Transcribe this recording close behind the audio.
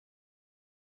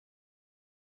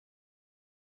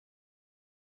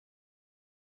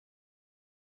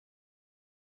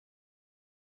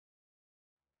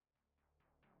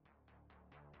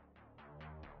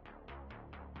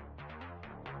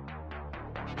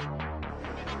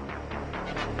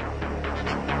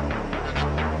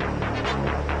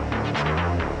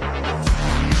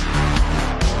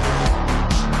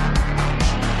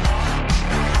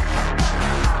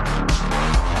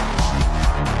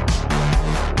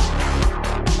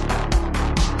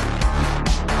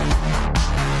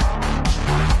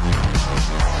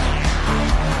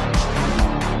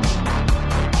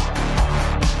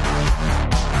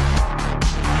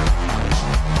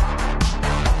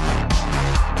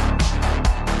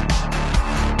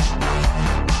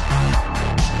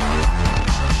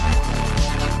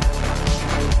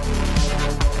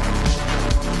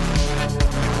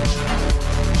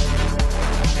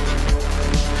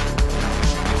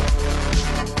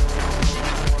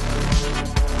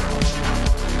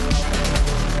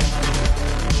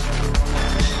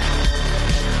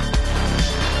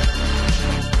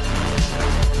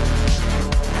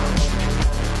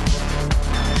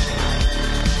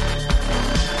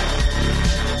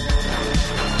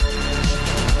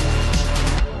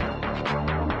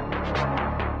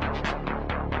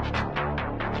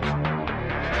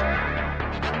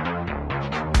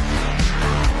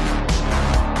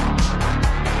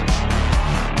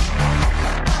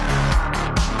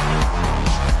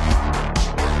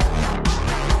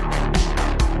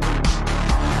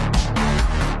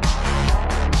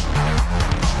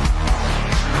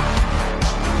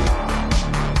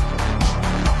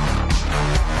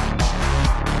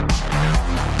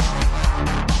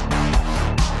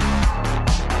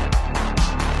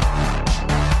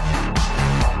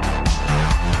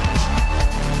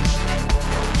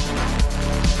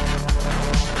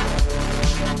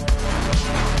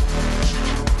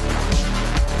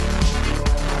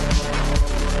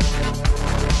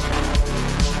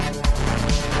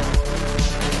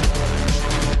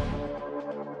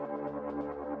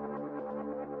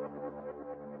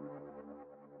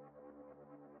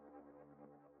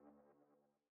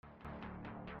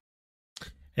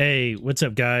Hey, what's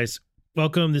up, guys?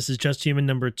 Welcome. This is Just Human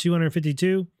number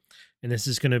 252, and this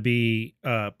is going to be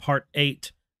part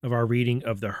 8 of our reading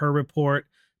of the Her Report.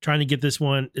 Trying to get this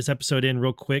episode in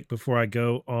real quick before I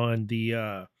go on the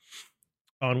Eye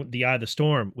of the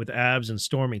Storm with Abs and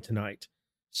Stormy tonight.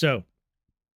 So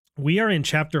we are in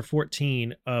chapter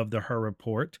 14 of the Her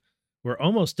Report. We're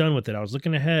almost done with it. I was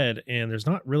looking ahead, and there's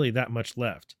not really that much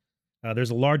left.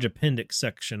 There's a large appendix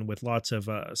section with lots of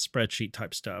spreadsheet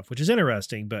type stuff, which is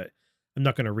interesting, but I'm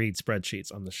not going to read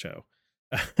spreadsheets on the show.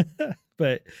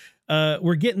 But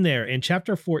we're getting there. And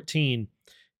chapter 14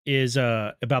 is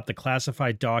about the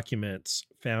classified documents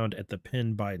found at the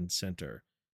Penn Biden Center.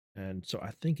 And so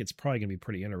I think it's probably going to be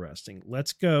pretty interesting.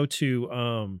 Let's go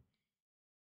to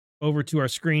over to our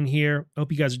screen here.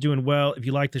 Hope you guys are doing well. If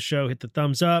you like the show, hit the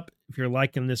thumbs up. If you're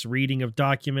liking this reading of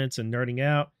documents and nerding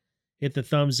out, hit the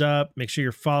thumbs up. Make sure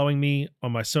you're following me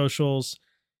on my socials.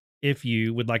 If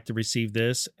you would like to receive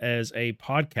this as a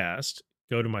podcast,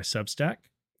 go to my Substack,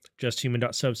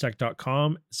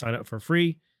 justhuman.substack.com, sign up for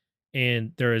free.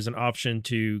 And there is an option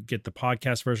to get the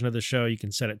podcast version of the show. You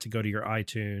can set it to go to your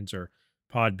iTunes or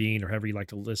Podbean or however you like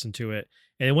to listen to it.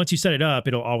 And then once you set it up,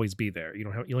 it'll always be there.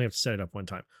 You only have to set it up one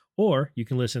time. Or you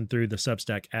can listen through the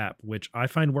Substack app, which I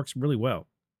find works really well.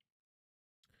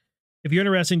 If you're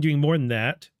interested in doing more than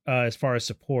that, as far as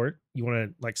support, you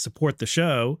want to support the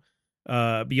show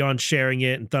beyond sharing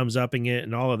it and thumbs upping it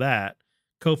and all of that,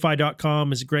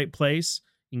 Ko-Fi.com is a great place.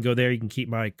 You can go there. You can keep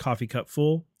my coffee cup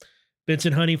full.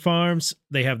 Benson Honey Farms,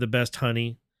 they have the best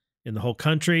honey in the whole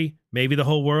country, maybe the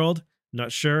whole world.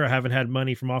 Not sure. I haven't had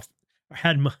money from off.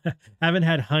 Haven't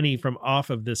had honey from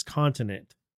off of this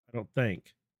continent. I don't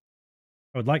think.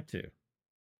 I would like to.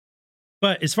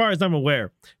 But as far as I'm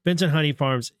aware, Benson Honey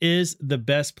Farms is the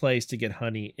best place to get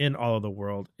honey in all of the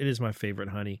world. It is my favorite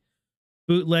honey.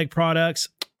 Bootleg products.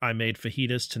 I made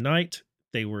fajitas tonight.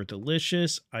 They were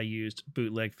delicious. I used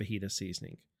bootleg fajita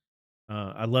seasoning.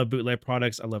 I love bootleg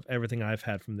products. I love everything I've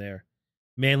had from there.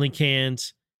 Manly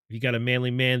Cans. If you got a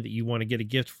manly man that you want to get a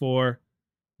gift for,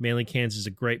 Manly Cans is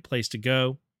a great place to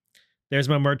go. There's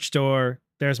my merch store.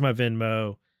 There's my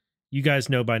Venmo. You guys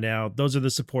know by now, those are the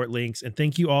support links. And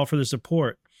thank you all for the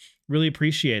support. Really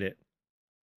appreciate it.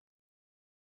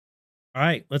 All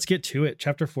right, let's get to it.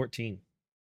 Chapter 14.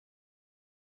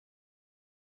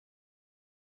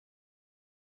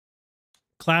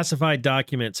 Classified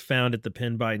documents found at the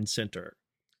Penn Biden Center.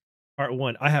 Part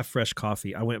 1. I have fresh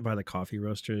coffee. I went by the coffee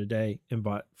roaster today and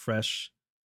bought freshly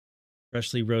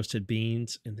roasted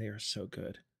beans, and they are so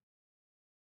good.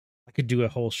 I could do a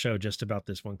whole show just about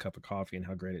this one cup of coffee and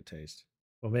how great it tastes.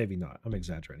 Well, maybe not. I'm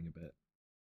exaggerating a bit.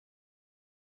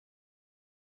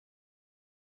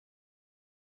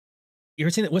 You ever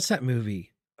seen that? What's that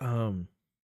movie? What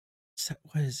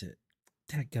is it?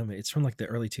 Dadgummit. It's from the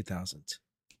early 2000s.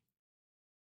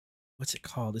 What's it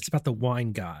called? It's about the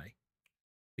wine guy.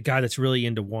 The guy that's really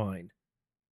into wine.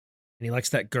 And he likes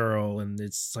that girl, and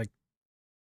it's like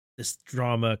this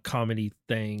drama comedy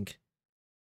thing.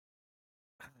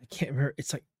 I can't remember.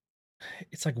 It's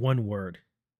like one word.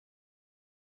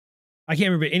 I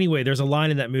can't remember. Anyway, there's a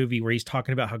line in that movie where he's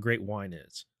talking about how great wine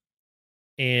is.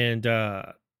 And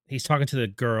he's talking to the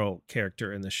girl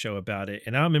character in the show about it.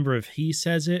 And I don't remember if he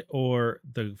says it or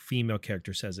the female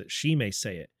character says it. She may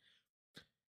say it.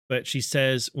 But she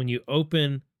says, when you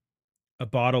open a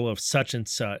bottle of such and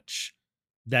such,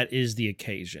 that is the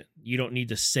occasion. You don't need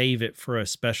to save it for a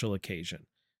special occasion.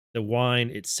 The wine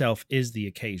itself is the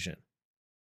occasion.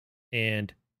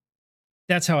 And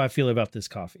that's how I feel about this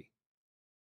coffee.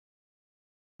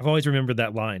 I've always remembered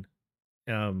that line.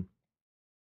 So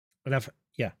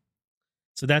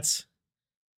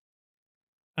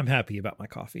I'm happy about my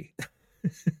coffee.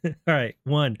 All right.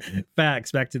 1,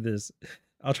 facts. Back to this.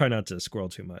 I'll try not to squirrel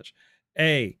too much.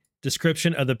 A,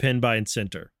 description of the Penn Biden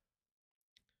Center.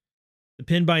 The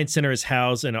Penn Biden Center is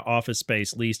housed in an office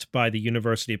space leased by the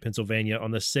University of Pennsylvania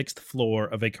on the 6th floor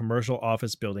of a commercial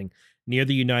office building near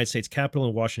the United States Capitol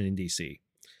in Washington, D.C.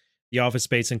 The office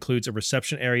space includes a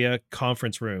reception area,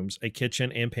 conference rooms, a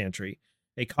kitchen and pantry,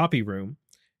 a copy room,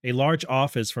 a large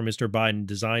office for Mr. Biden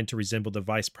designed to resemble the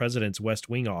Vice President's West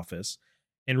Wing office,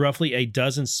 and roughly a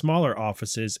dozen smaller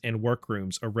offices and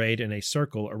workrooms arrayed in a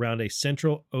circle around a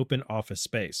central open office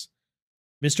space.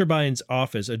 Mr. Biden's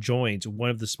office adjoins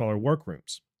one of the smaller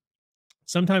workrooms,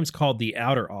 sometimes called the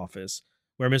outer office,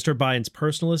 where Mr. Biden's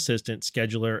personal assistant,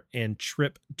 scheduler, and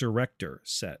trip director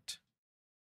sit.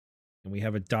 And we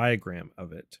have a diagram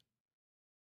of it.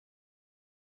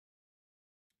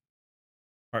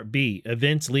 Part B,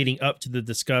 events leading up to the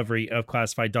discovery of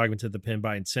classified documents at the Penn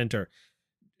Biden Center.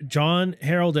 John,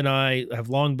 Harold, and I have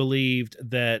long believed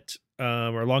that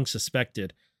or long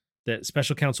suspected that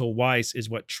Special Counsel Weiss is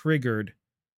what triggered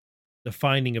the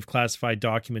finding of classified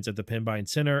documents at the Penn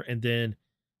Center, and then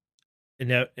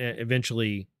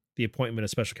eventually the appointment of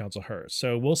Special Counsel Hers.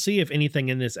 So we'll see if anything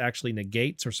in this actually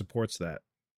negates or supports that.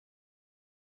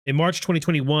 In March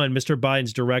 2021, Mr.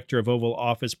 Biden's director of Oval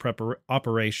Office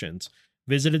operations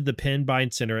visited the Penn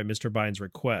Center at Mr. Biden's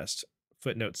request.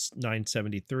 Footnotes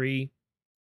 973.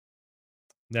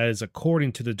 That is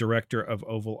according to the director of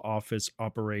Oval Office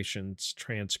operations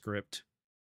transcript.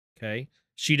 Okay.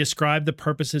 She described the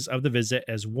purposes of the visit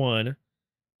as 1,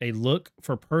 a look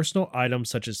for personal items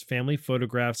such as family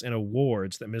photographs and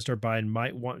awards that Mr. Biden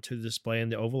might want to display in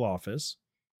the Oval Office,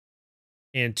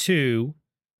 and 2,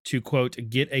 to, quote,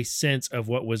 get a sense of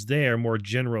what was there more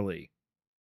generally.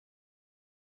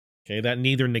 Okay, that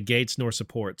neither negates nor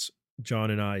supports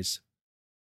John and I's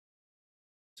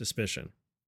suspicion.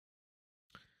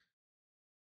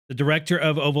 The director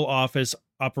of Oval Office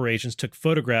operations took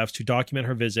photographs to document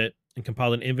her visit and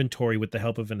compiled an inventory with the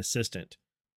help of an assistant.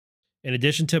 In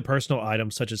addition to personal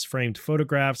items such as framed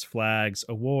photographs, flags,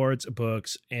 awards,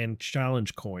 books, and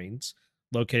challenge coins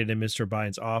located in Mr.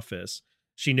 Biden's office,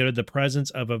 she noted the presence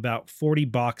of about 40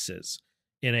 boxes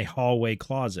in a hallway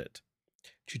closet.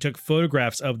 She took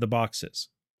photographs of the boxes.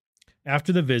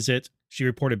 After the visit, she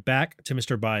reported back to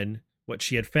Mr. Biden what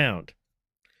she had found.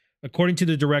 According to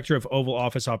the director of Oval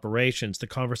Office operations, the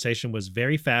conversation was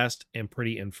very fast and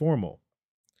pretty informal,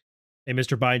 and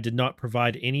Mr. Biden did not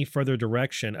provide any further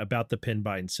direction about the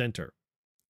Penn Center.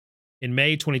 In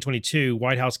May 2022,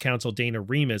 White House counsel Dana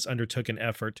Remus undertook an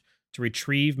effort to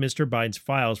retrieve Mr. Biden's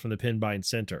files from the Penn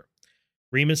Center.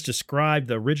 Remus described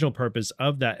the original purpose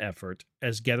of that effort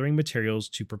as gathering materials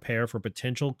to prepare for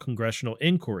potential congressional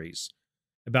inquiries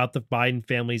about the Biden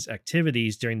family's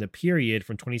activities during the period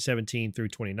from 2017 through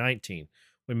 2019,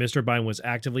 when Mr. Biden was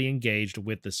actively engaged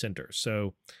with the center.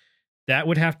 So that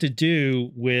would have to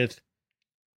do with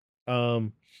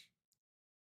the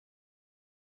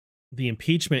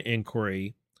impeachment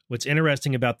inquiry. What's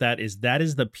interesting about that is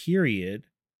the period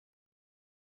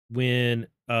when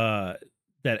that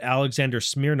Alexander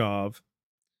Smirnov,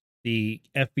 the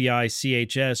FBI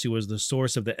CHS, who was the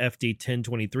source of the FD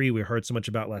 1023 we heard so much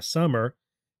about last summer,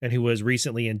 and who was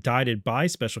recently indicted by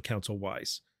Special Counsel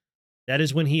Weiss. That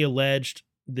is when he alleged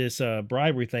this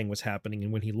bribery thing was happening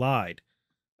and when he lied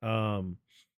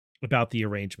about the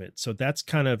arrangement. So that's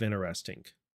kind of interesting.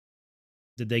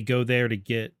 Did they go there to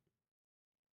get...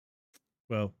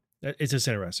 Well, it's just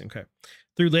interesting. Okay.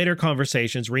 Through later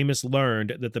conversations, Remus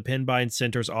learned that the Penn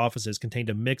Center's offices contained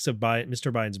a mix of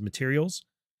Mr. Biden's materials,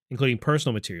 including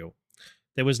personal material,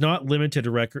 that was not limited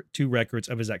to records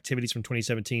of his activities from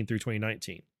 2017 through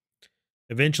 2019.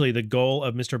 Eventually, the goal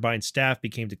of Mr. Biden's staff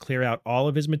became to clear out all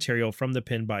of his material from the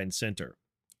Penn Center.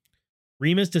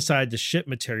 Remus decided to ship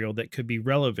material that could be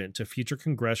relevant to future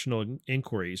congressional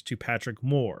inquiries to Patrick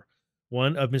Moore,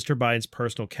 one of Mr. Biden's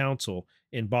personal counsel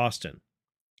in Boston,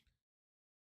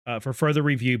 for further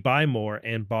review by Moore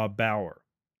and Bob Bauer.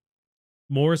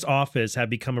 Moore's office had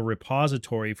become a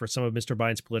repository for some of Mr.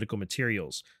 Biden's political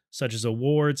materials, such as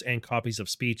awards and copies of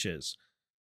speeches.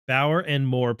 Bauer and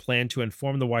Moore planned to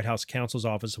inform the White House counsel's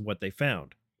office of what they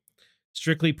found.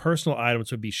 Strictly personal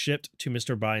items would be shipped to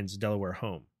Mr. Biden's Delaware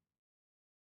home.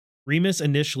 Remus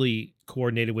initially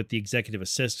coordinated with the executive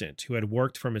assistant, who had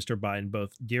worked for Mr. Biden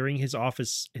both during his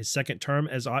second term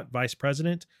as vice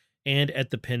president and at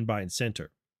the Penn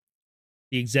Center.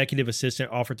 The executive assistant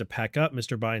offered to pack up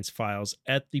Mr. Biden's files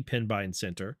at the Penn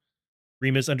Center.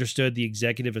 Remus understood the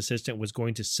executive assistant was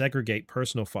going to segregate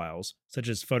personal files, such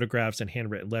as photographs and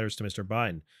handwritten letters to Mr.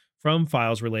 Biden, from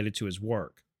files related to his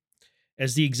work.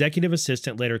 As the executive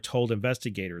assistant later told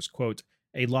investigators, quote,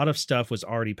 a lot of stuff was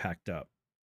already packed up.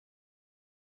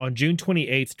 On June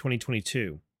 28,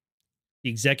 2022, the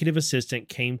executive assistant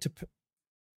came to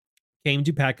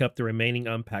pack up the remaining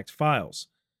unpacked files.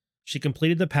 She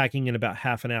completed the packing in about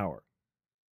half an hour.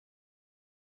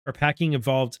 Her packing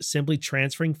involved simply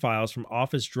transferring files from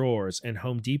office drawers and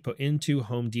into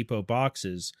Home Depot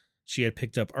boxes she had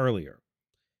picked up earlier.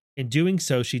 In doing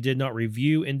so, she did not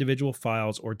review individual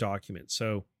files or documents.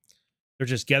 So they're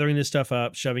just gathering this stuff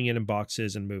up, shoving it in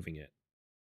boxes, and moving it.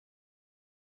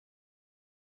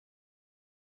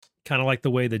 Kind of like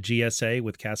the way the GSA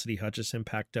with Cassidy Hutchinson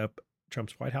packed up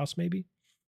Trump's White House, maybe?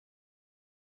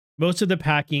 Most of the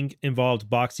packing involved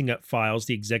boxing up files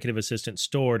the executive assistant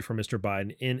stored for Mr.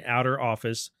 Biden in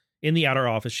the outer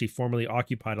office she formerly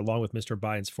occupied along with Mr.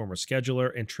 Biden's former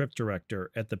scheduler and trip director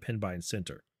at the Penn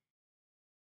Center.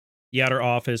 The outer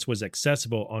office was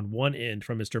accessible on one end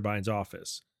from Mr. Biden's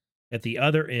office. At the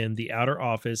other end, the outer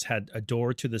office had a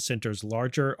door to the center's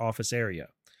larger office area.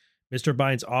 Mr.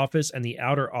 Biden's office and the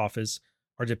outer office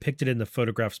are depicted in the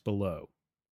photographs below.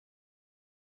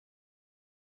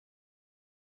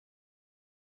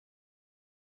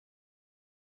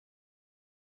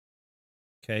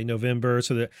 Okay, November.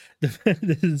 So this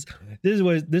is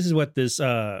what this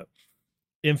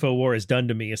InfoWar has done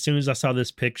to me. As soon as I saw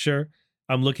this picture,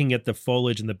 I'm looking at the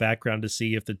foliage in the background to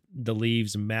see if the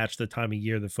leaves match the time of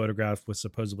year the photograph was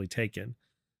supposedly taken.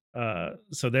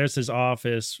 So there's his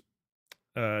office,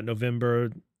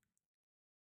 November.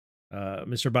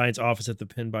 Mr. Biden's office at the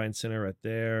Penn Biden Center right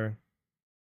there.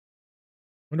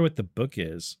 Wonder what the book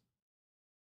is.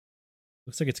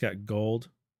 Looks like it's got gold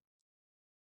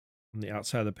on the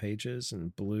outside of the pages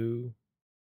and blue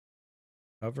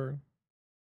cover.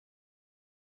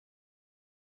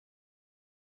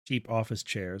 Cheap office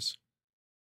chairs.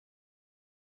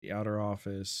 The outer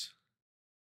office.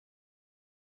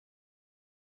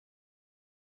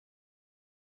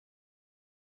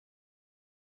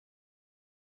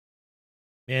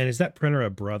 Man, is that printer a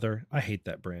brother? I hate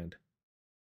that brand.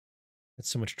 That's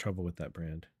so much trouble with that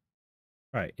brand.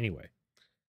 All right, anyway.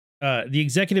 The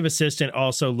executive assistant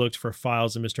also looked for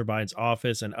files in Mr. Biden's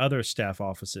office and other staff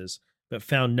offices, but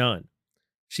found none.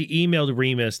 She emailed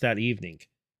Remus that evening.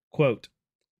 Quote,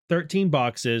 13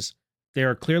 boxes.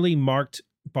 There are clearly marked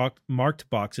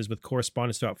boxes with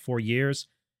correspondence throughout 4 years.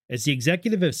 As the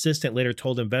executive assistant later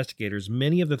told investigators,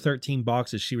 many of the 13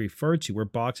 boxes she referred to were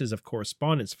boxes of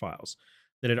correspondence files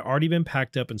that had already been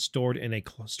packed up and stored in a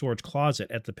storage closet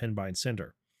at the Penn Biden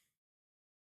Center.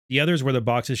 The others were the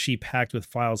boxes she packed with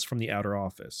files from the outer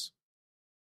office.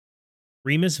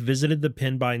 Remus visited the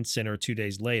Penn Biden Center 2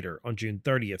 days later, on June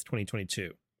 30th,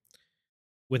 2022,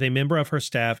 with a member of her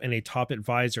staff and a top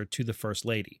advisor to the First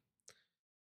Lady.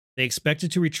 They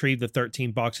expected to retrieve the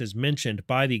 13 boxes mentioned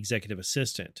by the executive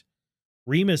assistant.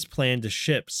 Remus planned to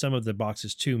ship some of the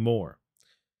boxes to Moore.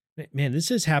 Man,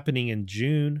 this is happening in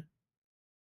June.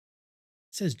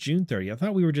 It says June 30th. I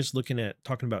thought we were just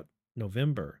talking about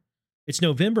November. It's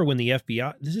November when the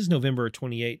FBI, this is November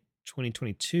 28,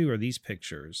 2022, are these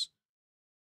pictures.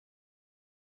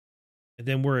 And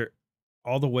then we're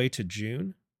all the way to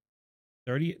June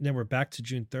 30th. And then we're back to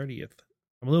June 30th.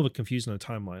 I'm a little bit confused on the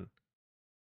timeline.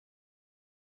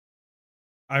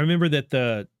 I remember that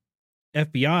the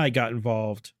FBI got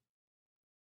involved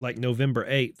like November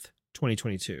 8th,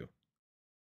 2022.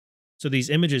 So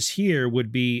these images here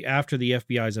would be after the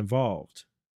FBI is involved.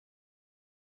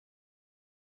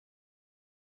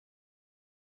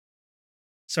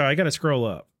 Sorry, I got to scroll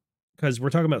up because we're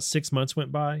talking about 6 months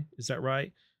went by. Is that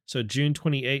right? So June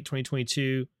 28,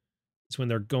 2022 is when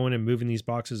they're going and moving these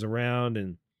boxes around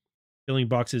and filling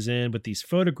boxes in. But these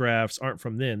photographs aren't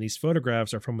from then. These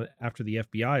photographs are from after the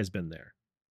FBI has been there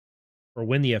or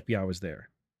when the FBI was there.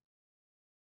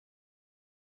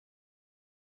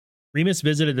 Remus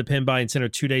visited the Penn Biden Center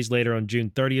 2 days later on June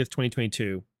 30th,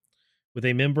 2022, with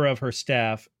a member of her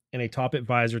staff and a top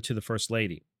advisor to the First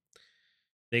Lady.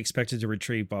 They expected to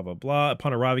retrieve blah, blah, blah.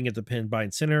 Upon arriving at the Penn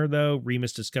Biden Center, though,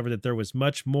 Remus discovered that there was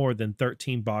much more than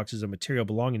 13 boxes of material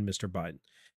belonging to Mr. Biden,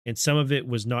 and some of it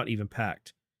was not even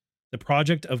packed. The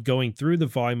project of going through the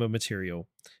volume of material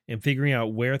and figuring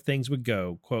out where things would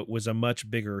go, quote, was a much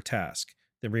bigger task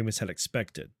than Remus had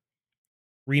expected.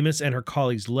 Remus and her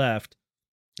colleagues left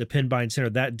the Penn Biden Center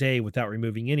that day without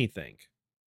removing anything.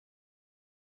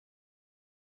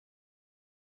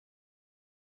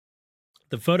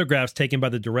 The photographs taken by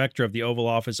the director of the Oval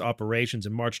Office operations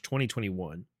in March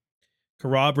 2021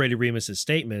 corroborated Remus's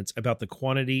statements about the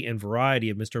quantity and variety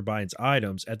of Mr. Biden's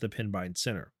items at the Penn Biden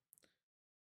Center.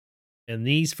 And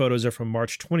these photos are from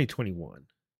March 2021.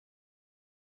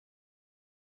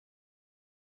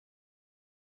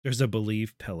 There's a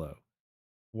Believe pillow.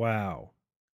 Wow.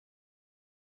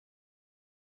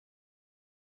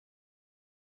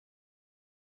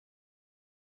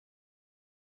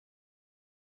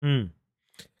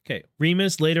 Okay.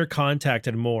 Remus later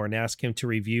contacted Moore and asked him to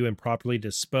review and properly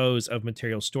dispose of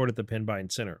material stored at the Penn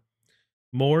Biden Center.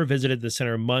 Moore visited the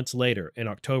center months later on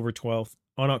October 12th,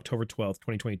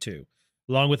 2022,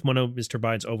 along with one of Mr.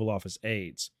 Biden's Oval Office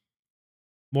aides.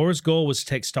 Moore's goal was to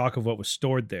take stock of what was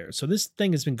stored there. So this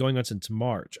thing has been going on since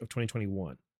March of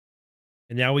 2021.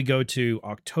 And now we go to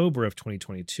October of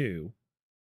 2022.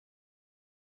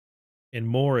 And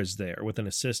Moore is there with an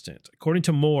assistant. According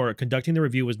to Moore, conducting the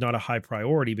review was not a high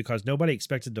priority because nobody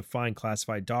expected to find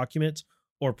classified documents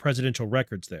or presidential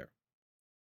records there.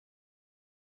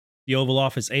 The Oval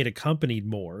Office aide accompanied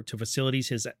Moore to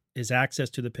facilitate his access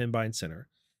to the Penn Biden Center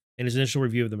and his initial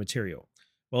review of the material.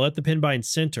 While at the Penn Biden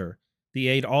Center, the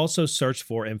aide also searched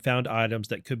for and found items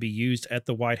that could be used at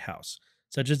the White House,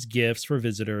 such as gifts for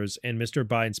visitors and Mr.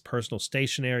 Biden's personal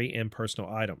stationery and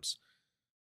personal items.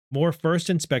 Moore first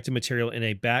inspected material in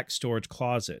a back storage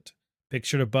closet,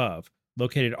 pictured above,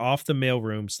 located off the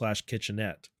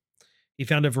mailroom/kitchenette. He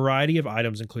found a variety of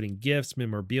items, including gifts,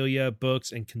 memorabilia,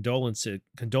 books, and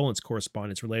condolence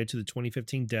correspondence related to the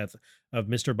 2015 death of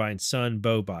Mr. Biden's son,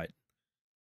 Beau Biden.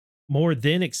 Moore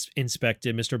then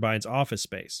inspected Mr. Biden's office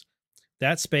space.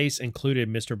 That space included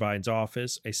Mr. Biden's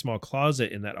office, a small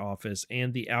closet in that office,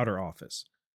 and the outer office.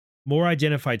 Moore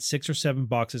identified 6 or 7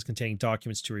 boxes containing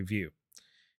documents to review.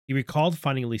 He recalled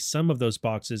finding at least some of those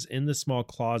boxes in the small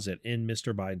closet in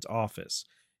Mr. Biden's office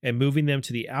and moving them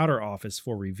to the outer office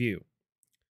for review.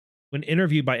 When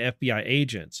interviewed by FBI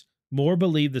agents, Moore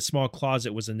believed the small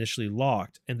closet was initially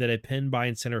locked and that a Penn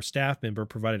Biden Center staff member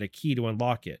provided a key to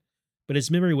unlock it, but his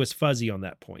memory was fuzzy on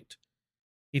that point.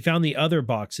 He found the other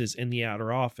boxes in the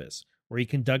outer office, where he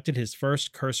conducted his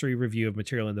first cursory review of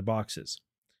material in the boxes.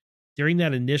 During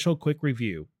that initial quick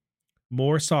review,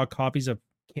 Moore saw copies of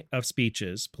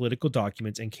speeches, political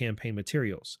documents, and campaign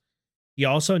materials. He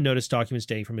also noticed documents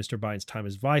dating from Mr. Biden's time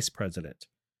as vice president.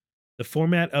 The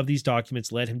format of these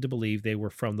documents led him to believe they were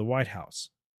from the White House.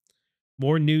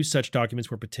 Moore knew such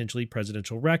documents were potentially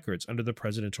presidential records under the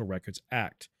Presidential Records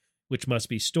Act, which must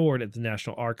be stored at the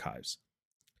National Archives.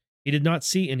 He did not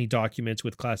see any documents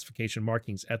with classification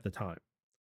markings at the time.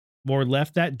 Moore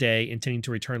left that day intending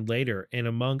to return later and,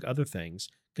 among other things,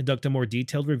 conduct a more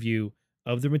detailed review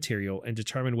of the material and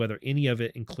determine whether any of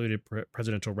it included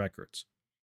presidential records.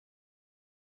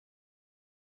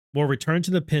 Moore returned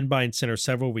to the Penn Biden Center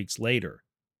several weeks later,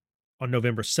 on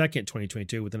November 2nd,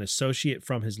 2022, with an associate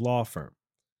from his law firm.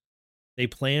 They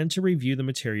planned to review the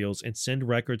materials and send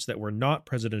records that were not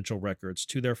presidential records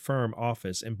to their firm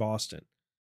office in Boston.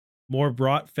 Moore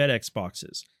brought FedEx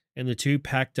boxes, and the two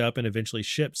packed up and eventually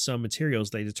shipped some materials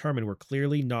they determined were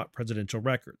clearly not presidential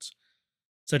records,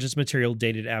 such as material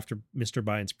dated after Mr.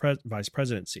 Biden's vice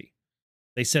presidency.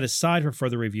 They set aside for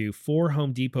further review 4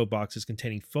 Home Depot boxes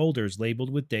containing folders labeled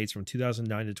with dates from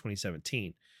 2009 to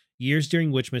 2017, years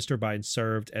during which Mr. Biden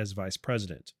served as vice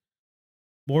president.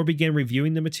 Moore began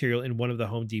reviewing the material in one of the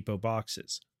Home Depot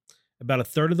boxes. About a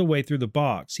third of the way through the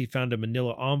box, he found a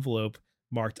manila envelope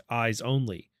marked Eyes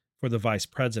Only for the vice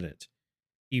president.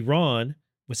 Iran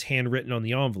was handwritten on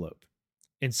the envelope.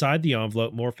 Inside the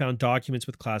envelope, Moore found documents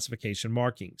with classification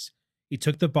markings. He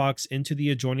took the box into the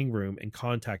adjoining room and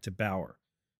contacted Bauer,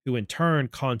 who in turn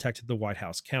contacted the White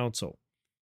House counsel.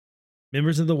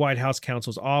 Members of the White House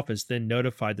counsel's office then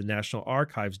notified the National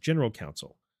Archives General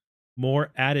Counsel.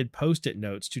 Moore added post-it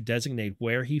notes to designate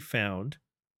where he found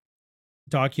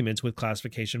documents with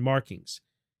classification markings.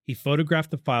 He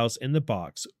photographed the files in the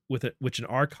box, which an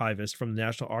archivist from the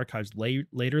National Archives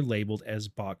later labeled as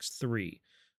Box 3.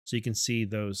 So you can see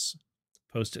those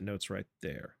post-it notes right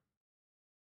there.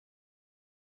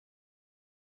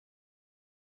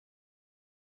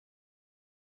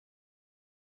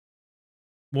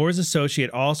 Moore's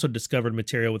associate also discovered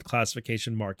material with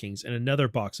classification markings in another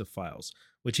box of files,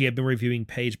 which he had been reviewing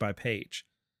page by page.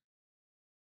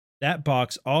 That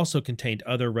box also contained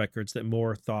other records that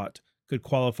Moore thought could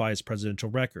qualify as presidential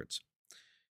records.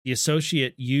 The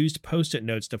associate used post-it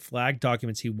notes to flag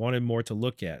documents he wanted Moore to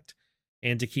look at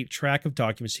and to keep track of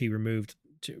documents he removed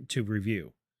to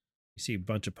review. You see a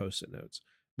bunch of post-it notes.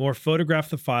 Moore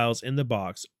photographed the files in the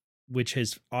box, which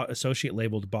his associate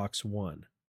labeled Box 1.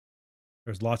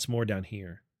 There's lots more down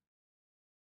here.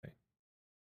 Okay.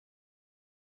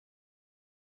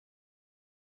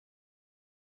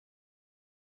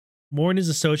 Moore and his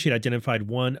associate identified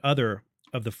one other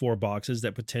of the 4 boxes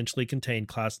that potentially contained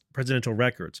presidential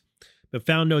records, but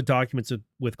found no documents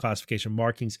with classification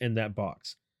markings in that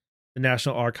box. The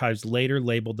National Archives later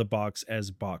labeled the box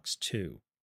as Box 2.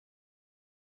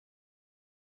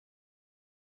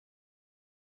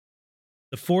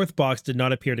 The 4th box did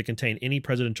not appear to contain any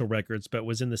presidential records, but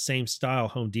was in the same style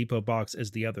Home Depot box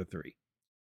as the other 3.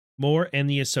 Moore and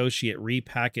the associate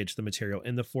repackaged the material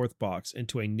in the 4th box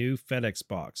into a new FedEx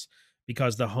box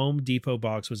because the Home Depot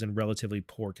box was in relatively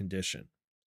poor condition.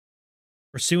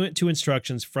 Pursuant to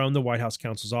instructions from the White House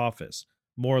counsel's office,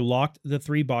 Moore locked the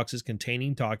 3 boxes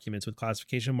containing documents with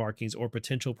classification markings or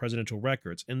potential presidential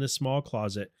records in the small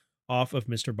closet off of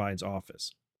Mr. Biden's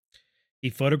office. He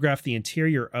photographed the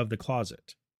interior of the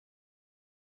closet.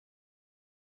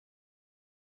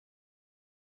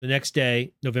 The next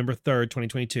day, November 3rd,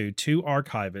 2022, 2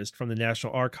 archivists from the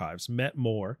National Archives met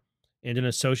Moore and an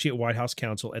associate White House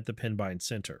counsel at the Penn Biden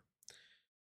Center.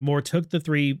 Moore took the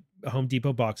 3 Home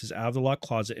Depot boxes out of the locked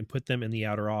closet and put them in the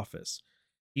outer office.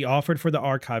 He offered for the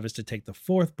archivist to take the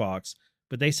 4th box,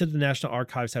 but they said the National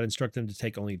Archives had instructed them to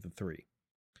take only the 3.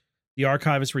 The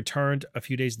archivist returned a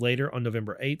few days later on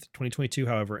November 8th, 2022,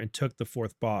 however, and took the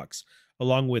fourth box,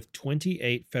 along with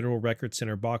 28 Federal Record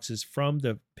Center boxes from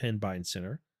the Penn Biden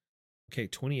Center. Okay,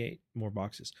 28 more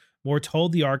boxes. Moore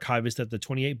told the archivist that the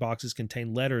 28 boxes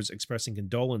contained letters expressing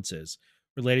condolences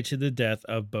related to the death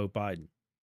of Beau Biden.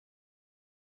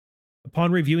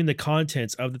 Upon reviewing the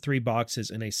contents of the 3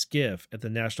 boxes in a SCIF at the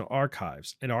National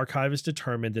Archives, an archivist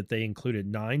determined that they included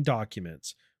 9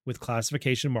 documents with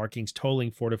classification markings totaling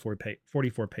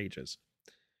 44 pages.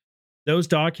 Those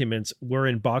documents were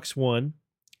in Box 1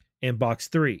 and Box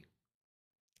 3.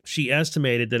 She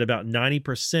estimated that about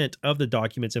 90% of the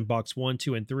documents in Box 1,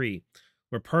 2, and 3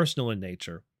 were personal in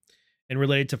nature and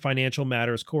related to financial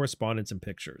matters, correspondence, and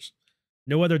pictures.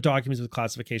 No other documents with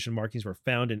classification markings were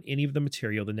found in any of the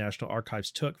material the National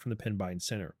Archives took from the Penn Biden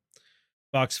Center.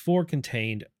 Box 4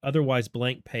 contained otherwise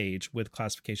blank page with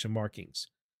classification markings.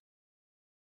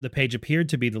 The page appeared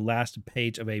to be the last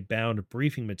page of a bound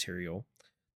briefing material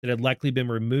that had likely been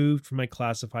removed from a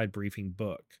classified briefing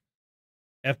book.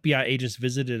 FBI agents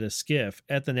visited a SCIF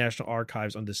at the National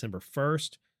Archives on December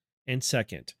 1st and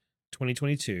 2nd,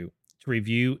 2022, to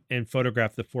review and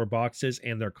photograph the 4 boxes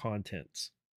and their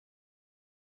contents.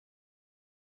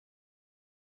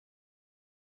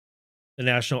 The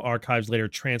National Archives later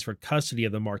transferred custody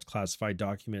of the marked classified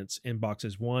documents in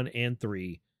boxes 1 and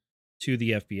 3 to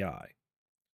the FBI.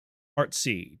 Part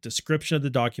C, description of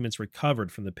the documents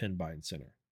recovered from the Penn Biden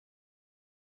Center.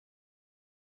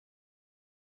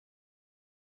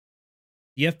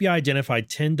 The FBI identified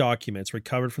 10 documents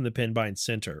recovered from the Penn Biden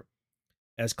Center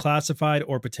as classified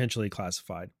or potentially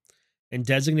classified, and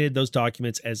designated those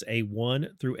documents as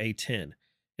A1 through A10,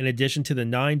 in addition to the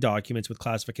 9 documents with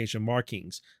classification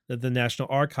markings that the National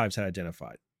Archives had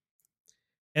identified.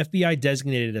 FBI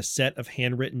designated a set of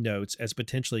handwritten notes as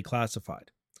potentially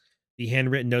classified. The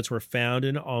handwritten notes were found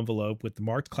in an envelope with the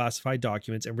marked classified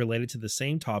documents and related to the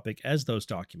same topic as those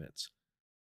documents.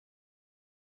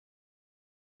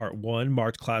 Part 1,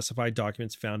 marked classified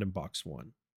documents found in Box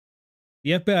 1.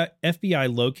 The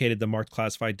FBI located the marked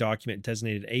classified document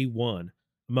designated A1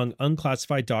 among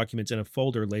unclassified documents in a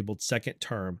folder labeled Second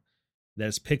Term that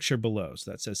is pictured below.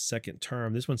 So that says Second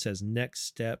Term. This one says Next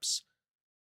Steps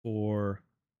for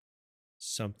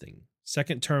something.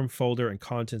 Second Term folder and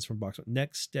contents from Box 1.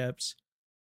 Next Steps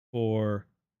for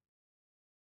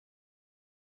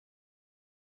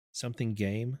something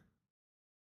game.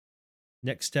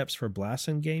 Next Steps for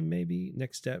Blasphemy game, maybe?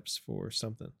 Next Steps for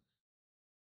something.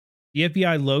 The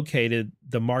FBI located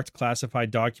the marked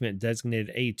classified document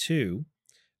designated A2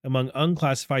 among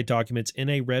unclassified documents in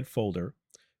a red folder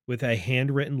with a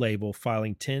handwritten label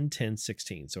filing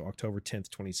 10/10/16, so October 10th,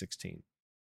 2016.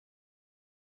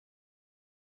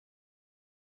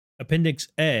 Appendix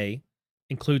A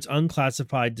includes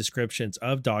unclassified descriptions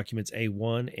of documents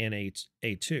A1 and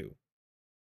A2.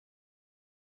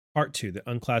 Part 2, the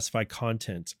unclassified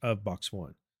contents of Box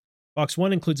 1. Box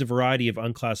 1 includes a variety of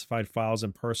unclassified files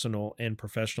and personal and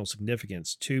professional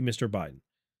significance to Mr. Biden.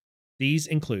 These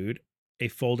include a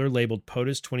folder labeled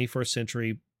POTUS 21st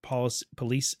Century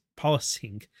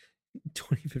Policing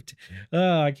 2015.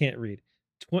 I can't read.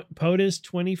 POTUS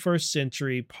 21st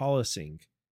Century Policing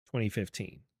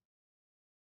 2015.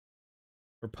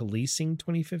 Or Policing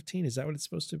 2015? Is that what it's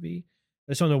supposed to be?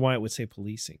 I just don't know why it would say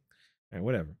policing. All right,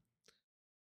 whatever.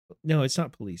 No, it's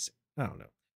not policing. I don't know.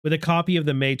 With a copy of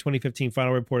the May 2015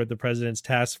 final report of the President's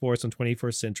Task Force on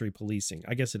 21st Century Policing.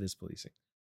 I guess it is policing.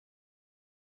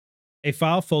 A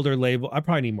file folder label. I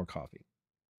probably need more coffee.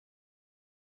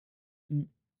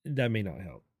 That may not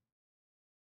help.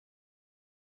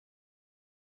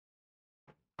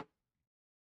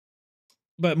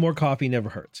 But more coffee never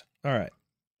hurts. All right.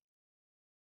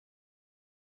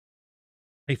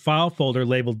 A file folder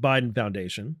labeled Biden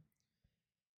Foundation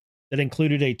that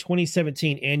included a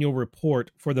 2017 annual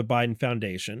report for the Biden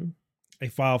Foundation, a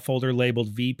file folder labeled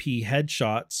VP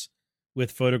Headshots with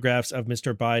photographs of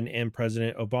Mr. Biden and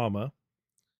President Obama,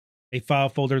 a file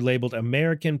folder labeled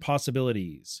American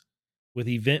Possibilities with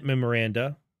event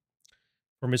memoranda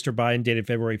for Mr. Biden dated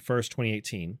February 1st,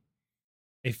 2018,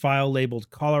 a file labeled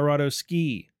Colorado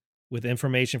Ski with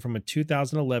information from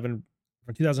 2011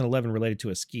 related to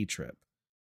a ski trip.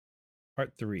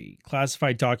 Part 3,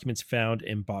 classified documents found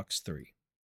in Box 3.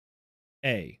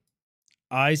 A,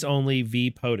 Eyes Only v.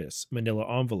 POTUS,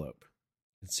 manila envelope.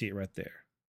 You can see it right there.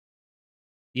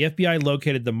 The FBI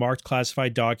located the marked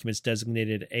classified documents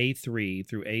designated A3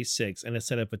 through A6 and a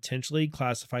set of potentially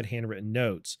classified handwritten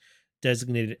notes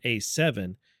designated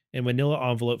A7 and manila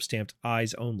envelope stamped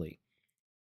Eyes Only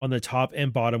on the top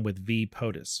and bottom with V.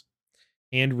 POTUS.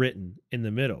 Handwritten in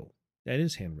the middle. That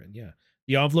is handwritten, yeah.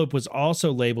 The envelope was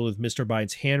also labeled with Mr.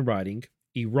 Biden's handwriting,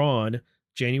 Iran,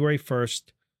 January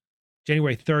 30th,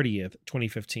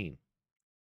 2015.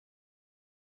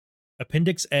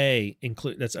 Appendix A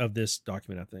that's of this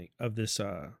document, I think, of this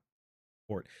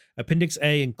report. Appendix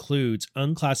A includes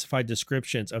unclassified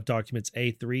descriptions of documents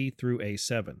A3 through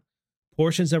A7.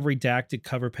 Portions of redacted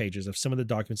cover pages of some of the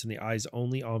documents in the eyes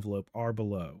only envelope are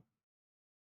below.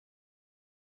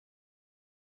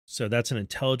 So that's an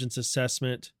intelligence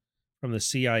assessment from the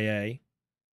CIA,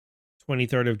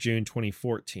 23rd of June,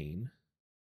 2014.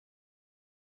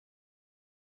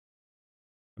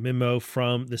 A memo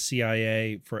from the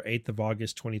CIA for 8th of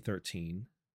August, 2013.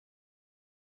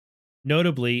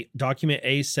 Notably, document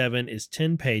A7 is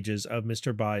 10 pages of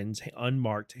Mr. Biden's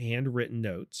unmarked handwritten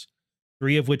notes,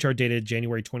 3 of which are dated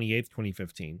January 28th,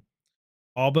 2015.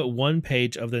 All but 1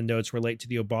 page of the notes relate to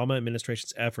the Obama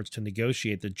administration's efforts to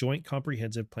negotiate the Joint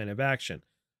Comprehensive Plan of Action,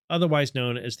 otherwise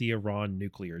known as the Iran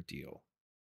nuclear deal.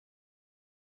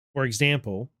 For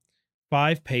example,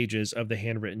 5 pages of the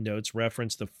handwritten notes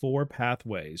reference the 4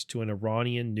 pathways to an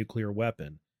Iranian nuclear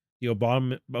weapon the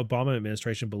Obama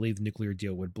administration believed the nuclear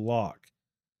deal would block.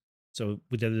 So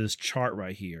we did this chart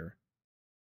right here.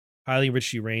 Highly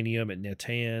enriched uranium at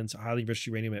Natanz, highly enriched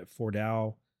uranium at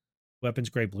Fordow,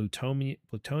 weapons-grade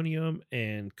plutonium,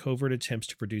 and covert attempts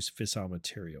to produce fissile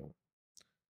material.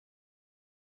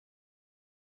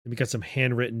 And we got some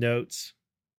handwritten notes.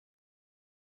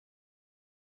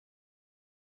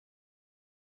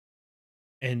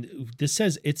 And this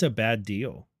says it's a bad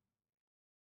deal.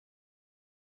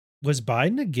 Was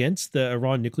Biden against the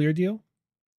Iran nuclear deal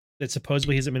that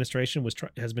supposedly his administration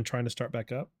has been trying to start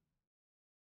back up?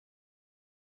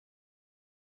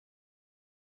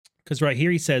 Because right here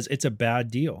he says it's a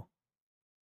bad deal.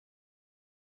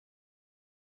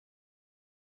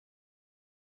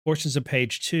 Portions of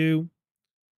page 2.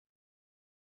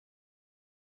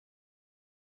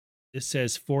 This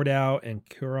says Fordow and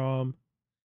Kuram.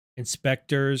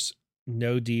 Inspectors,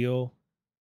 no deal.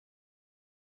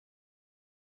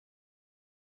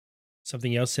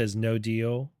 Something else says no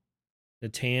deal.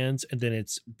 Natanz, and then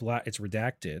it's black. It's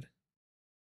redacted.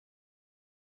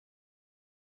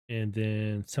 And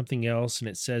then something else, and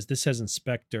it says this says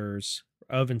inspectors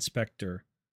of inspector,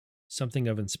 something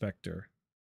of inspector.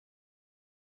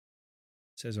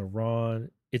 It says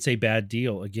Iran. It's a bad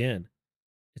deal again.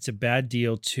 It's a bad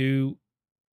deal. 2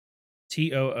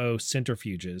 TOO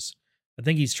centrifuges. I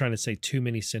think he's trying to say too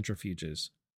many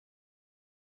centrifuges.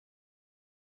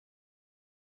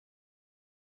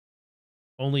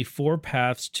 Only 4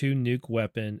 paths to nuke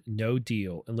weapon, no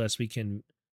deal, unless we can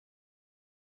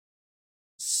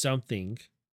something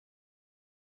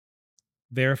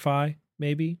verify,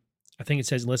 maybe. I think it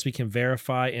says unless we can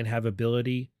verify and have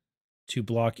ability to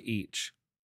block each.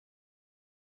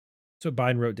 That's what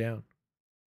Biden wrote down.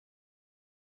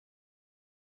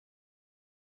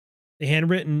 The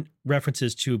handwritten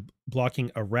references to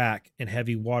blocking Iraq and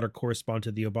heavy water correspond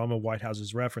to the Obama White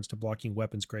House's reference to blocking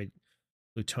weapons-grade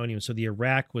plutonium. So the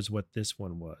Iraq was what this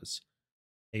one was.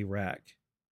 Iraq.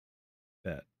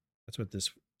 Bet. That's what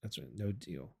no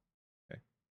deal. Okay.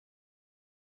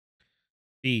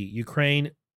 B,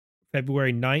 Ukraine,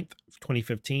 February 9th,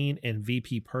 2015, and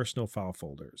VP personal file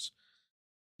folders.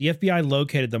 The FBI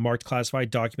located the marked classified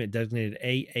document designated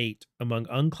A8 among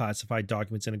unclassified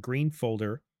documents in a green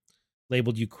folder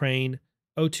labeled Ukraine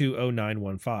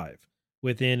 020915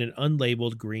 within an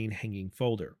unlabeled green hanging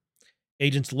folder.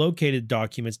 Agents located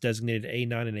documents designated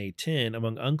A9 and A10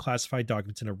 among unclassified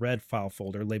documents in a red file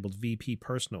folder labeled VP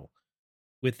Personal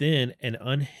within an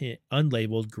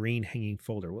unlabeled green hanging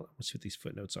folder. Well, let's see what these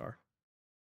footnotes are.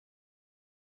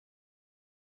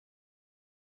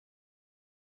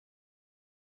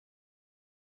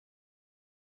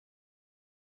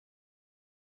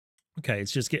 Okay,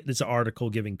 it's just this article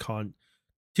giving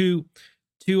two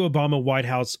Obama White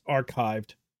House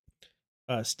archived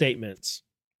statements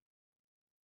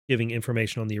giving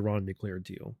information on the Iran nuclear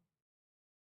deal.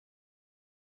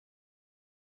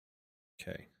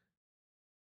 Okay.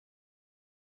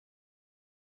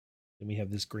 Then we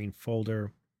have this green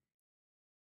folder.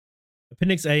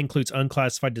 Appendix A includes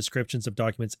unclassified descriptions of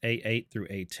documents A8 through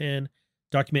A10.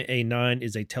 Document A9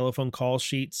 is a telephone call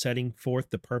sheet setting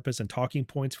forth the purpose and talking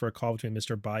points for a call between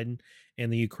Mr. Biden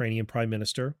and the Ukrainian Prime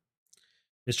Minister.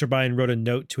 Mr. Biden wrote a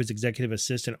note to his executive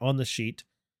assistant on the sheet,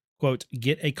 quote,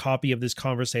 "Get a copy of this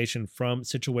conversation from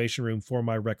Situation Room for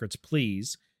my records,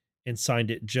 please," and signed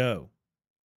it Joe.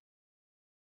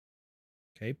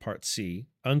 Okay, part C.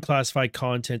 Unclassified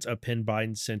contents of pinned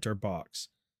Biden center box.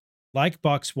 Like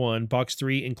box 1, box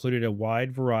 3 included a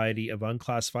wide variety of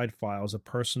unclassified files of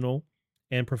personal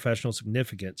and professional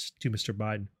significance to Mr.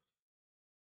 Biden.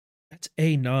 That's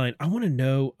A9. I want to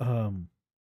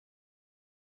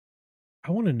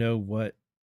know what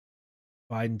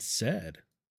Biden said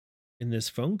in this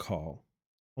phone call.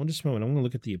 Hold just a moment. I'm going to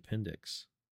look at the appendix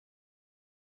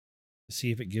to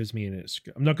see if it gives me an.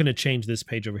 I'm not going to change this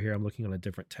page over here. I'm looking on a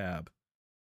different tab.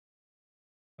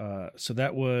 So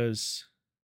that was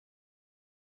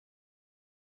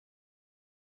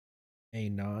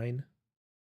A9.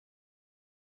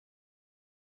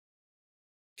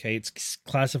 Okay, it's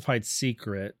classified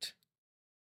secret.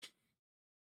 It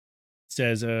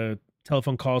says a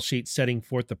telephone call sheet setting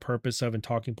forth the purpose of and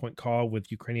talking point call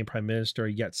with Ukrainian Prime Minister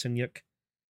Yatsenyuk.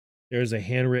 There's a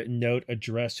handwritten note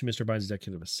addressed to Mr. Biden's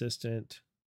executive assistant.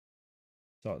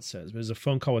 That's all it says. But there's a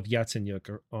phone call with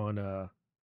Yatsenyuk on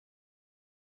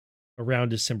around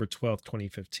December 12th,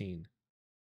 2015.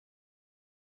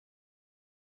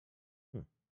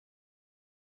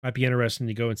 Might be interesting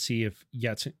to go and see if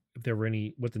there were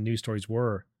any, what the news stories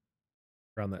were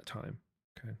around that time.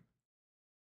 Okay.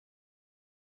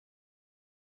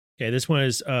 Okay, this one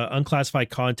is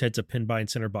unclassified contents of Penn Biden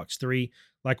Center Box 3.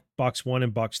 Like Box 1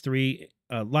 and Box 3,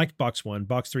 like Box 1,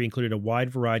 Box 3 included a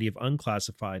wide variety of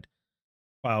unclassified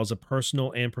files of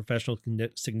personal and professional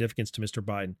significance to Mr.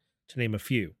 Biden, to name a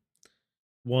few.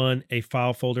 1, a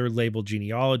file folder labeled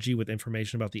genealogy with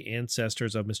information about the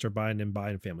ancestors of Mr. Biden and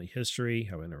Biden family history.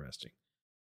 How interesting.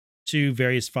 2,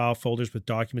 various file folders with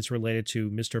documents related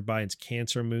to Mr. Biden's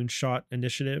cancer moonshot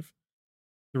initiative.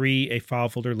 3, a file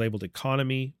folder labeled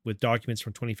economy with documents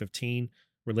from 2015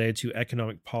 related to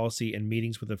economic policy and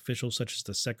meetings with officials such as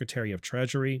the Secretary of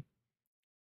Treasury.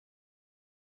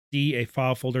 D, a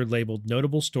file folder labeled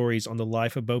notable stories on the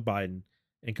life of Beau Biden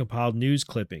and compiled news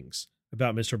clippings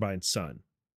about Mr. Biden's son.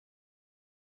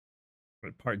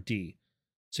 Part D,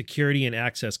 security and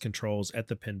access controls at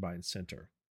the Penn Biden Center.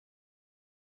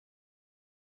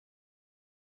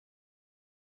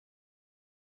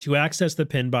 To access the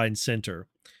Penn Biden Center,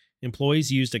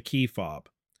 employees used a key fob,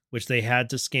 which they had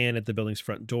to scan at the building's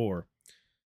front door,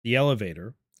 the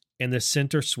elevator, and the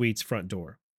center suite's front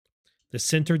door. The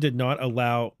center did not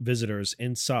allow visitors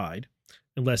inside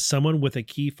unless someone with a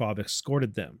key fob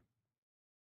escorted them.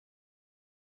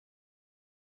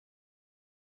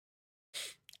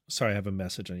 Sorry, I have a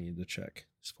message I need to check.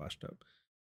 It's flashed up.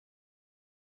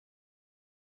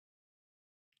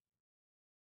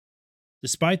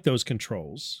 Despite those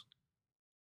controls,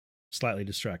 slightly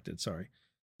distracted, sorry.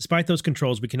 Despite those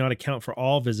controls, we cannot account for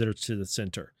all visitors to the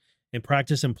center. In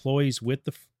practice, employees with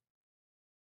the...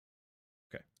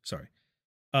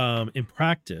 in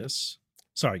practice,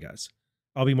 sorry guys,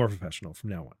 I'll be more professional from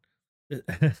now on.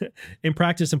 In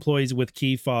practice, employees with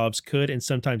key fobs could and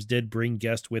sometimes did bring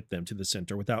guests with them to the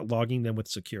center without logging them with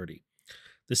security.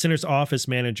 The center's office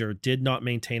manager did not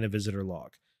maintain a visitor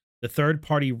log. The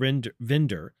third-party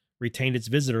vendor retained its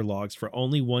visitor logs for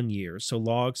only 1 year, so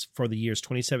logs for the years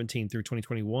 2017 through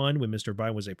 2021, when Mr.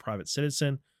 Biden was a private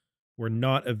citizen, were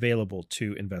not available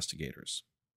to investigators.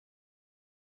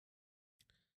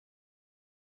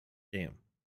 Damn.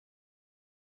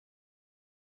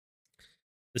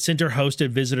 The center hosted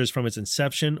visitors from its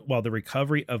inception, while the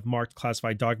recovery of marked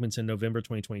classified documents in November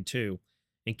 2022,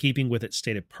 in keeping with its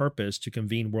stated purpose to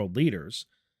convene world leaders,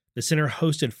 the center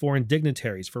hosted foreign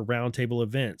dignitaries for roundtable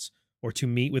events or to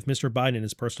meet with Mr. Biden in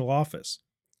his personal office.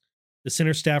 The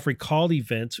center staff recalled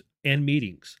events and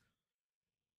meetings.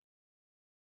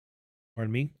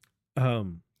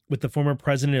 With the former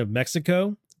president of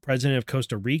Mexico, president of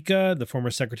Costa Rica, the former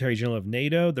Secretary General of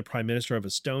NATO, the Prime Minister of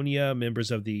Estonia,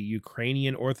 members of the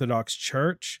Ukrainian Orthodox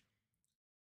Church.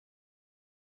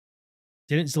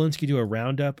 Didn't Zelensky do a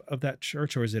roundup of that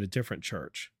church, or is it a different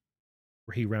church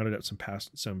where he rounded up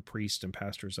some priests and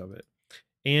pastors of it?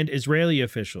 And Israeli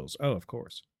officials. Oh, of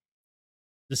course.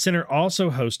 The center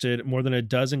also hosted more than a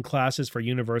dozen classes for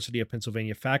University of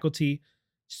Pennsylvania faculty,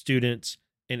 students,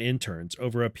 and interns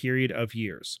over a period of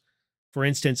years. For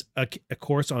instance, a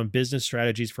course on business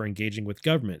strategies for engaging with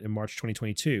government in March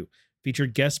 2022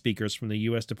 featured guest speakers from the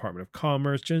U.S. Department of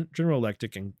Commerce, General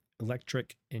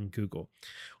Electric, and Google.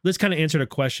 This kind of answered a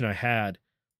question I had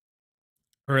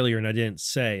earlier, and I didn't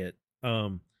say it.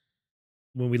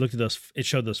 When we looked at those, it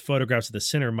showed those photographs of the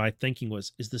center. My thinking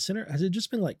was, is the center, has it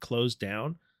just been like closed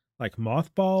down, like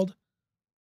mothballed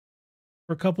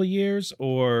for a couple of years,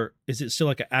 or is it still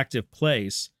like an active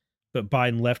place, but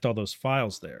Biden left all those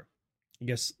files there? I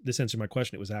guess this answered my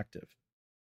question. It was active.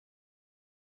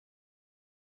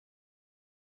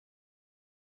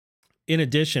 In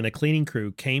addition, a cleaning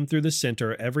crew came through the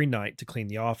center every night to clean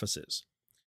the offices.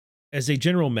 As a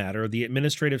general matter, the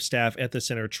administrative staff at the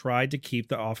center tried to keep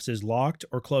the offices locked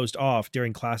or closed off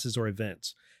during classes or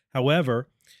events. However,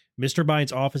 Mr.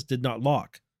 Biden's office did not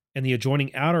lock. And the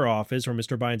adjoining outer office, where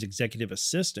Mr. Biden's executive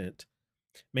assistant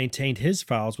maintained his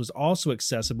files, was also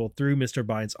accessible through Mr.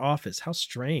 Biden's office. How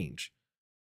strange.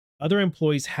 Other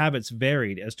employees' habits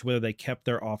varied as to whether they kept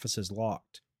their offices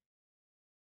locked.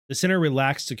 The center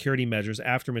relaxed security measures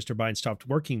after Mr. Biden stopped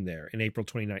working there in April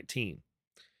 2019.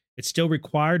 It still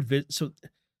required so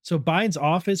Biden's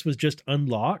office was just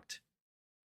unlocked,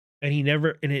 and he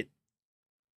never in it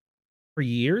for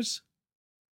years.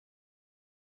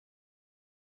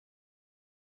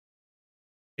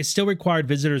 It still required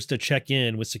visitors to check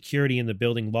in with security in the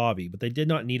building lobby, but they did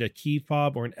not need a key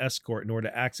fob or an escort in order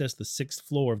to access the 6th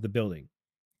floor of the building.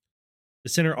 The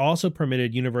center also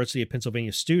permitted University of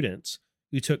Pennsylvania students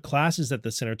who took classes at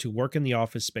the center to work in the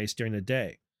office space during the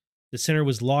day. The center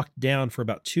was locked down for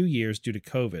about 2 years due to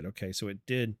COVID. Okay, so it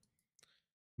did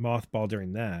mothball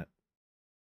during that.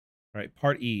 All right,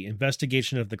 Part E,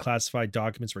 investigation of the classified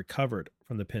documents recovered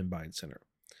from the Penn Biden Center.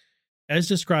 As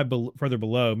described further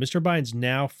below, Mr. Biden's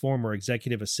now former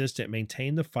executive assistant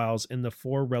maintained the files in the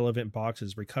 4 relevant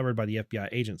boxes recovered by the FBI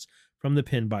agents from the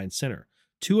Penn Biden Center,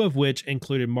 2 of which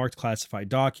included marked classified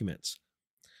documents.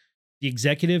 The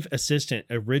executive assistant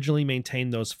originally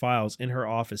maintained those files in her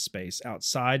office space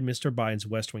outside Mr. Biden's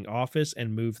West Wing office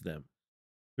and moved them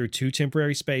through 2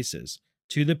 temporary spaces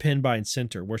to the Penn Biden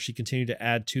Center, where she continued to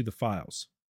add to the files.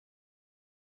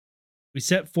 We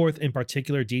set forth in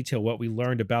particular detail what we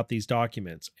learned about these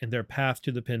documents and their path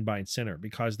to the Penn Biden Center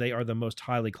because they are the most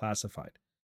highly classified,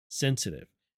 sensitive,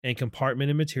 and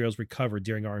compartmented materials recovered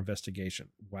during our investigation.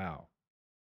 Wow.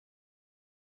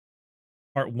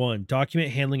 Part 1,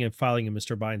 document handling and filing in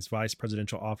Mr. Biden's vice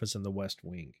presidential office in the West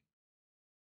Wing.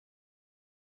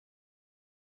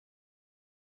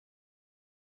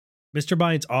 Mr.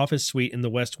 Biden's office suite in the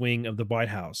West Wing of the White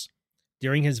House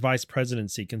during his vice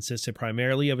presidency consisted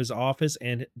primarily of his office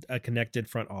and a connected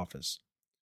front office.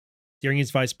 During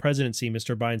his vice presidency,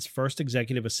 Mr. Biden's first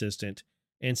executive assistant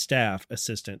and staff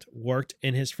assistant worked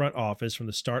in his front office from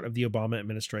the start of the Obama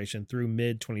administration through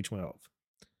mid-2012.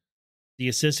 The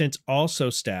assistants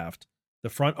also staffed the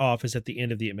front office at the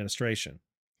end of the administration.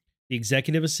 The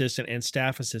executive assistant and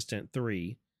staff assistant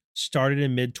 3 started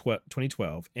in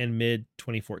mid-2012 and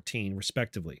mid-2014,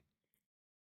 respectively.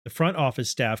 The front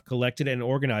office staff collected and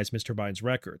organized Mr. Biden's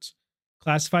records.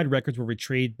 Classified records were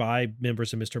retrieved by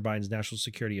members of Mr. Biden's National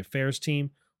Security Affairs team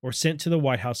or sent to the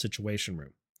White House Situation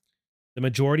Room. The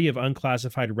majority of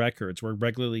unclassified records were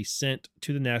regularly sent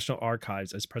to the National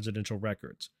Archives as presidential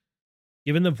records.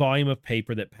 Given the volume of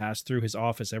paper that passed through his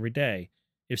office every day,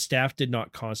 if staff did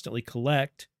not constantly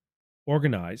collect,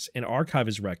 organize, and archive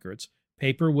his records,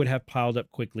 paper would have piled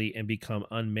up quickly and become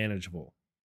unmanageable.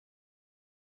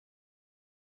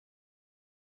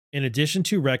 In addition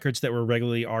to records that were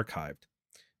regularly archived,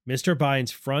 Mr.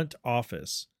 Biden's front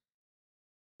office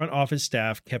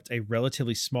staff kept a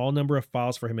relatively small number of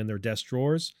files for him in their desk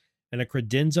drawers and a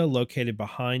credenza located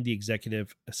behind the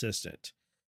executive assistant.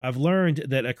 I've learned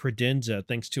that a credenza,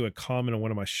 thanks to a comment on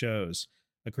one of my shows,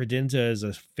 a credenza is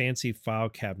a fancy file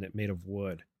cabinet made of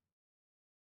wood.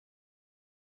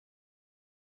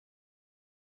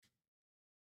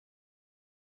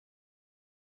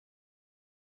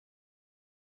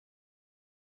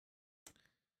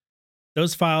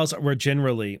 Those files were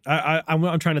generally,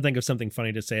 I'm trying to think of something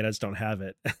funny to say, and I just don't have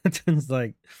it. It's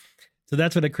like, so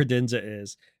that's what a credenza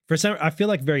is. For some, I feel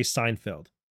like very Seinfeld.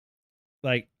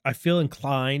 Like, I feel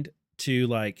inclined to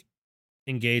like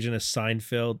engage in a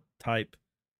Seinfeld type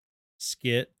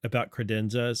skit about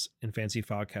credenzas and fancy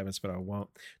file cabinets, but I won't.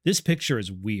 This picture is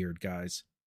weird, guys.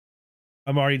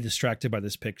 I'm already distracted by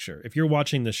this picture. If you're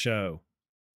watching the show,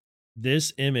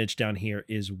 this image down here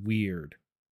is weird.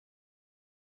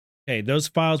 Okay, those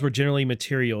files were generally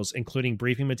materials, including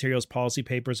briefing materials, policy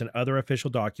papers, and other official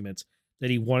documents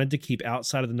that he wanted to keep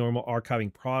outside of the normal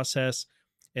archiving process,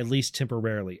 at least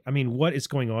temporarily. I mean, what is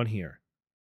going on here?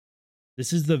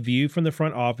 This is the view from the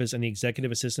front office and the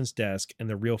executive assistant's desk and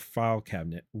the rear file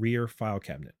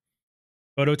cabinet.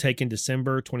 Photo taken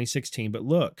December 2016, but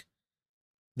look,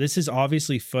 this is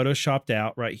obviously photoshopped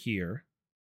out right here.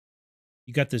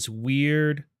 You got this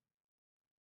weird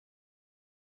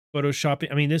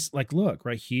photoshopping. I mean, this, like, look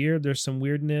right here. There's some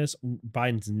weirdness.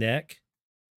 Biden's neck.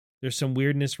 There's some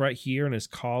weirdness right here in his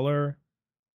collar.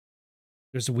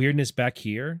 There's weirdness back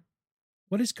here.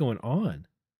 What is going on?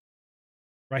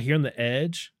 Right here on the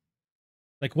edge.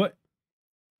 Like, what?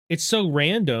 It's so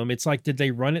random. It's like, did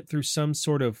they run it through some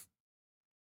sort of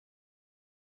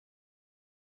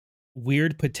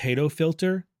weird potato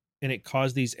filter and it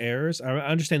caused these errors? I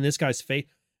understand this guy's face.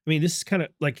 I mean, this is kind of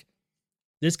like,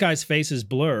 this guy's face is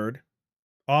blurred.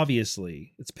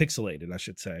 Obviously, it's pixelated, I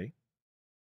should say.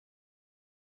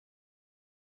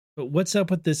 But what's up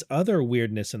with this other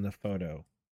weirdness in the photo?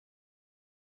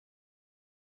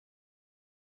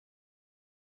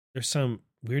 There's some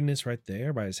weirdness right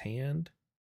there by his hand.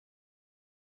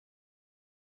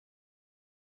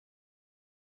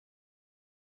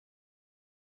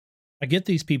 I get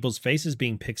these people's faces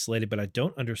being pixelated, but I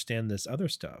don't understand this other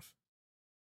stuff.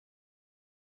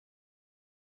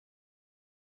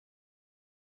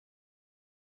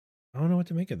 I don't know what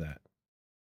to make of that.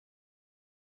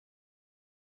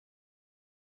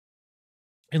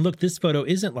 And look, this photo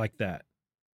isn't like that.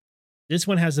 This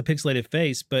one has a pixelated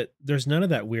face, but there's none of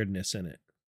that weirdness in it.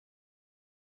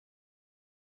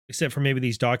 Except for maybe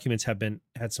these documents have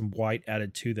had some white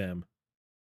added to them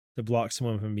to block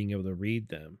someone from being able to read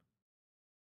them.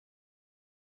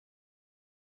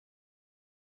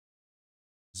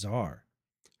 Bizarre.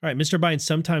 All right, Mr. Biden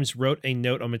sometimes wrote a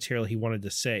note on material he wanted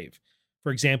to save.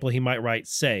 For example, he might write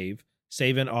save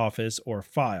in office, or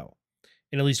file.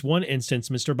 In at least one instance,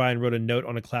 Mr. Biden wrote a note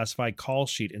on a classified call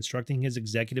sheet instructing his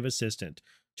executive assistant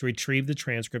to retrieve the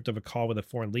transcript of a call with a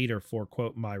foreign leader for,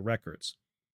 quote, my records.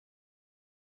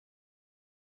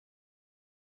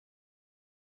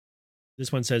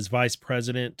 This one says Vice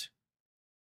President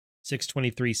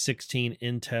 62316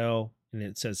 Intel, and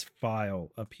it says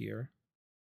file up here.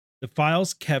 The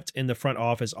files kept in the front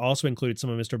office also included some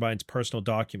of Mr. Biden's personal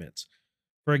documents.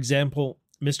 For example,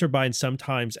 Mr. Biden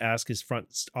sometimes asked his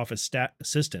front office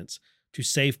assistants to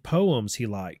save poems he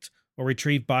liked or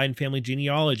retrieve Biden family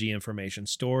genealogy information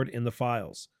stored in the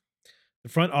files. The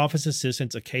front office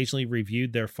assistants occasionally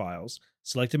reviewed their files,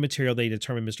 selected material they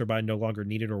determined Mr. Biden no longer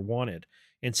needed or wanted,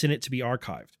 and sent it to be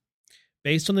archived.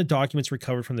 Based on the documents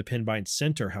recovered from the Penn Biden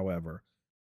Center, however,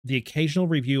 the occasional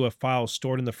review of files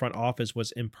stored in the front office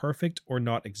was imperfect or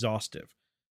not exhaustive.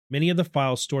 Many of the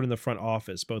files stored in the front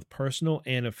office, both personal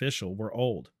and official, were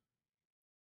old.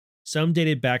 Some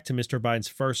dated back to Mr. Biden's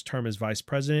first term as vice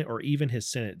president or even his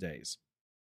Senate days.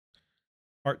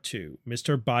 Part 2.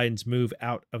 Mr. Biden's move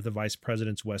out of the vice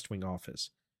president's West Wing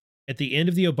office. At the end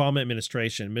of the Obama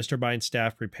administration, Mr. Biden's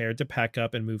staff prepared to pack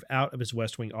up and move out of his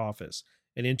West Wing office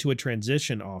and into a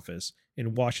transition office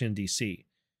in Washington, D.C.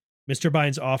 Mr.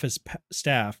 Biden's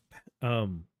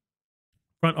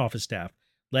front office staff,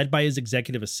 led by his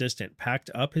executive assistant, packed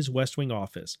up his West Wing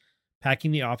office.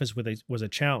 Packing the office was a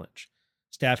challenge.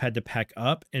 Staff had to pack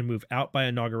up and move out by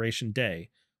Inauguration Day,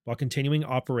 while continuing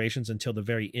operations until the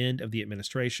very end of the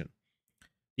administration.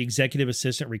 The executive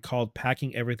assistant recalled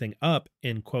packing everything up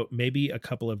in, quote, maybe a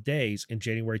couple of days in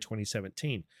January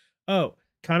 2017. Oh,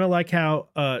 kind of like how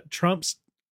Trump's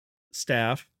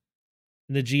staff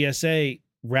and the GSA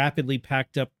rapidly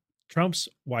packed up Trump's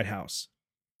White House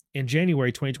in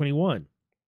January 2021.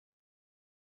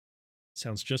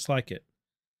 Sounds just like it.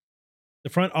 The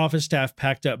front office staff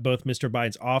packed up both Mr.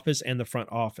 Biden's office and the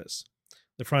front office.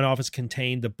 The front office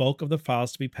contained the bulk of the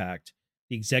files to be packed.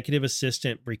 The executive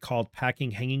assistant recalled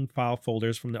packing hanging file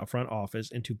folders from the front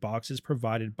office into boxes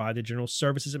provided by the General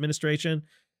Services Administration,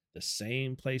 the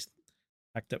same place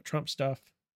packed up Trump stuff.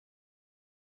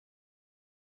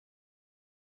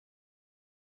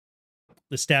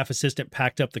 The staff assistant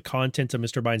packed up the contents of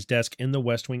Mr. Biden's desk in the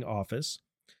West Wing office.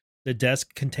 The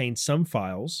desk contained some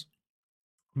files,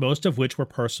 most of which were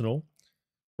personal.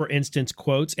 For instance,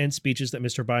 quotes and speeches that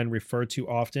Mr. Biden referred to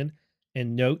often,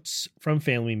 and notes from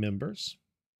family members.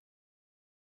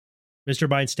 Mr.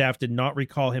 Biden's staff did not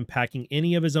recall him packing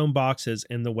any of his own boxes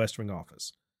in the West Wing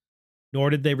office, nor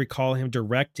did they recall him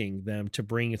directing them to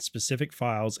bring specific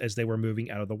files as they were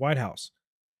moving out of the White House.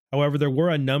 However, there were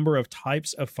a number of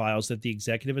types of files that the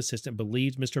executive assistant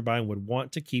believed Mr. Biden would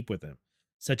want to keep with him,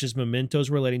 such as mementos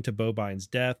relating to Beau Biden's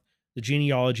death, the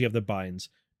genealogy of the Bidens,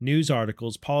 news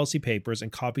articles, policy papers,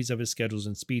 and copies of his schedules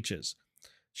and speeches.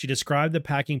 She described the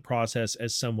packing process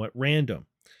as somewhat random.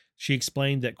 She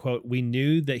explained that, quote, we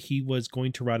knew that he was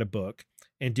going to write a book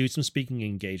and do some speaking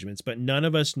engagements, but none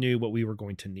of us knew what we were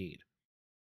going to need.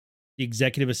 The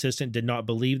executive assistant did not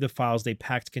believe the files they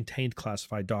packed contained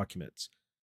classified documents.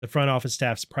 The front office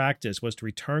staff's practice was to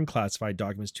return classified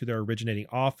documents to their originating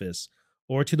office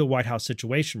or to the White House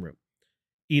Situation Room,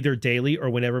 either daily or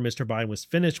whenever Mr. Biden was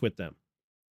finished with them.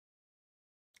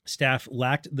 Staff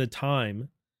lacked the time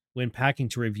when packing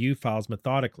to review files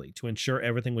methodically to ensure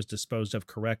everything was disposed of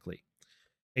correctly.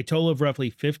 A total of roughly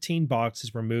 15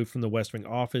 boxes were moved from the West Wing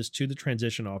office to the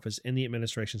transition office in the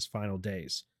administration's final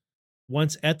days.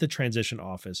 Once at the transition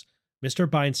office, Mr.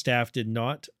 Biden's staff did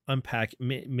not unpack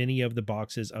many of the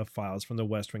boxes of files from the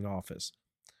West Wing office.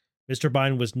 Mr.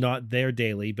 Biden was not there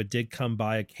daily, but did come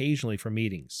by occasionally for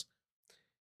meetings.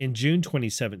 In June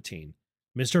 2017,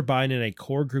 Mr. Biden and a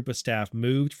core group of staff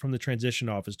moved from the transition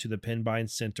office to the Penn Biden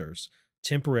Centers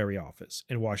temporary office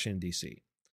in Washington, D.C.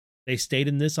 They stayed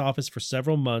in this office for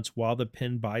several months while the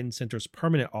Penn Biden Center's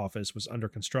permanent office was under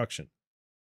construction.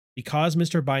 Because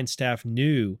Mr. Biden's staff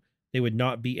knew they would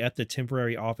not be at the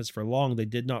temporary office for long, they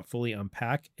did not fully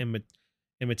unpack, and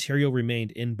material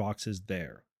remained in boxes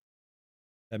there.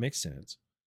 That makes sense.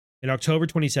 In October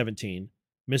 2017,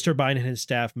 Mr. Biden and his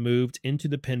staff moved into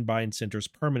the Penn Biden Center's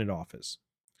permanent office.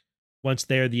 Once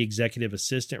there, the executive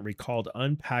assistant recalled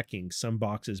unpacking some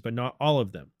boxes, but not all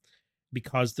of them,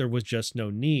 because there was just no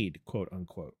need, quote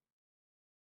unquote.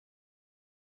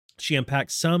 She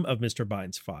unpacked some of Mr.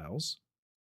 Biden's files.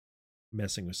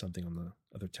 Messing with something on the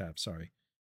other tab, sorry.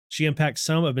 She unpacked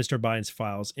some of Mr. Biden's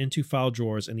files into file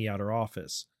drawers in the outer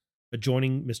office,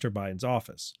 adjoining Mr. Biden's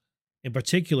office. In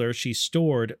particular, she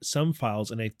stored some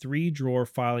files in a 3-drawer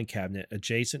filing cabinet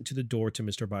adjacent to the door to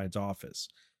Mr. Biden's office.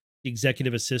 The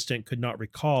executive assistant could not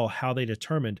recall how they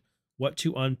determined what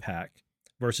to unpack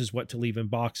versus what to leave in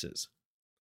boxes.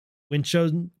 When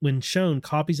shown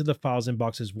copies of the files in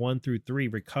boxes 1 through 3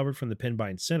 recovered from the Penn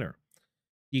Biden Center,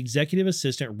 the executive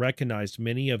assistant recognized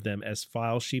many of them as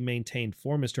files she maintained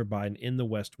for Mr. Biden in the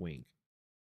West Wing.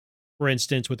 For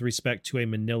instance, with respect to a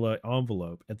manila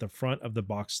envelope at the front of the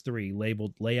box 3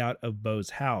 labeled Layout of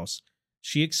Beau's House,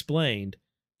 she explained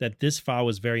that this file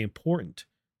was very important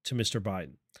to Mr.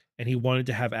 Biden, and he wanted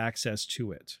to have access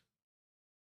to it.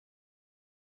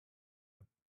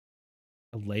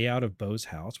 A layout of Beau's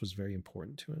house was very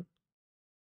important to him,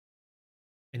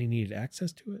 and he needed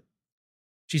access to it.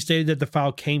 She stated that the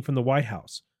file came from the White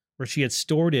House, where she had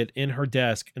stored it in her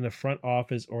desk in the front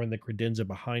office or in the credenza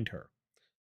behind her.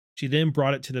 She then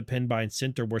brought it to the Penn Biden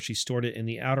Center, where she stored it in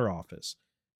the outer office.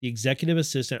 The executive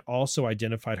assistant also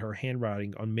identified her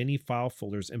handwriting on many file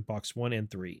folders in box 1 and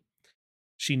 3.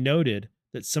 She noted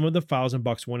that some of the files in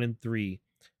box 1 and 3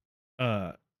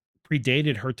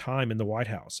 predated her time in the White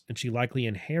House, and she likely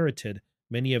inherited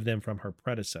many of them from her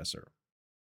predecessor.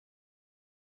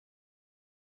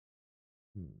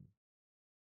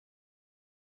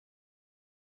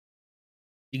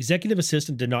 The executive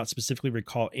assistant did not specifically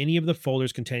recall any of the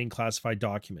folders containing classified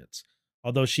documents,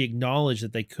 although she acknowledged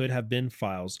that they could have been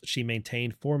files she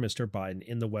maintained for Mr. Biden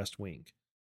in the West Wing.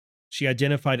 She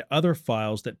identified other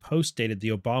files that post-dated the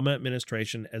Obama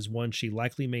administration as ones she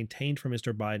likely maintained for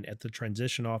Mr. Biden at the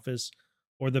Transition Office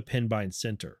or the Penn Biden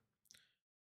Center.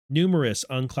 Numerous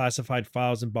unclassified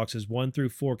files in boxes 1 through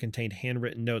 4 contained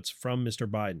handwritten notes from Mr.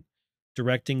 Biden,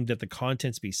 directing that the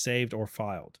contents be saved or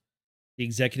filed. The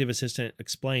executive assistant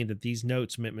explained that these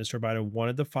notes meant Mr. Biden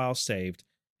wanted the files saved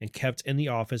and kept in the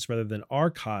office rather than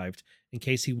archived in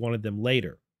case he wanted them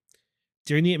later.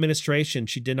 During the administration,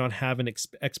 she did not have an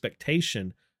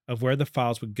expectation of where the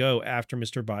files would go after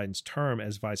Mr. Biden's term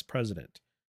as vice president.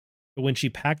 But when she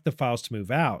packed the files to move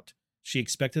out, she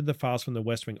expected the files from the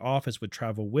West Wing office would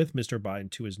travel with Mr. Biden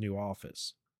to his new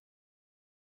office.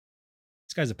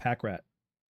 This guy's a pack rat.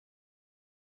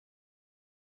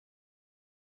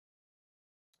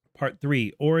 Part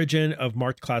 3, Origin of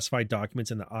Marked Classified Documents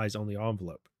in the Eyes Only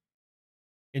Envelope.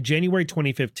 In January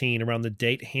 2015, around the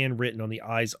date handwritten on the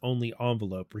Eyes Only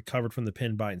envelope recovered from the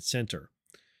Penn Biden Center,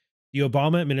 the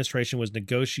Obama administration was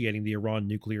negotiating the Iran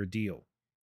nuclear deal.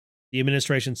 The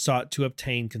administration sought to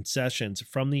obtain concessions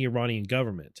from the Iranian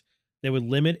government that would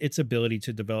limit its ability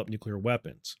to develop nuclear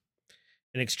weapons.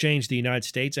 In exchange, the United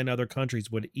States and other countries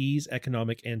would ease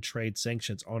economic and trade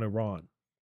sanctions on Iran.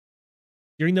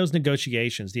 During those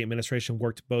negotiations, the administration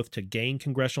worked both to gain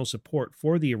congressional support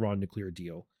for the Iran nuclear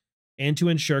deal and to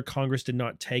ensure Congress did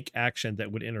not take action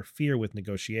that would interfere with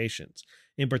negotiations,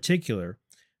 in particular,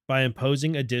 by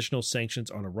imposing additional sanctions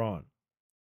on Iran.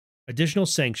 Additional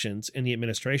sanctions, in the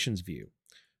administration's view,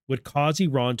 would cause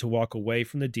Iran to walk away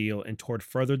from the deal and toward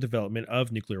further development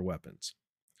of nuclear weapons.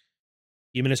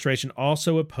 The administration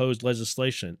also opposed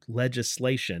legislation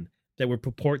that would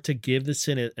purport to give the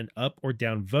Senate an up or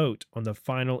down vote on the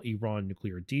final Iran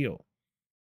nuclear deal.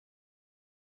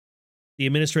 The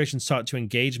administration sought to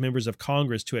engage members of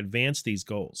Congress to advance these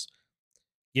goals.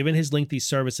 Given his lengthy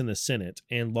service in the Senate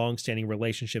and long-standing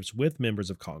relationships with members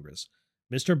of Congress,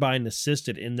 Mr. Biden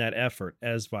assisted in that effort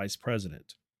as vice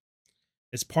president.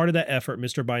 As part of that effort,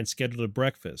 Mr. Biden scheduled a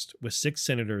breakfast with 6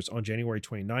 senators on January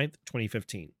 29th,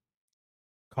 2015.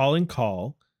 Colin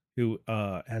Kahl, who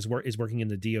is working in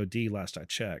the DOD last I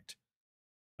checked,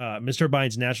 Mr.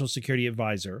 Biden's national security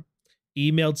advisor,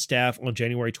 emailed staff on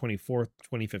January 24th,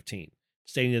 2015,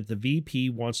 stating that the VP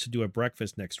wants to do a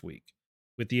breakfast next week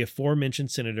with the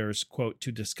aforementioned senators, quote,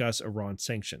 to discuss Iran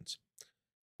sanctions.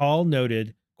 Kahl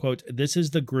noted, quote, this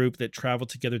is the group that traveled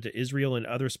together to Israel and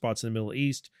other spots in the Middle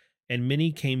East, and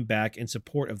many came back in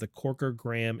support of the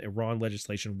Corker-Graham Iran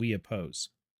legislation we oppose.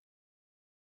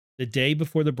 The day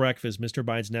before the breakfast, Mr.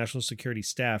 Biden's national security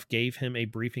staff gave him a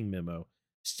briefing memo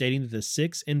stating that the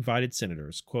 6 invited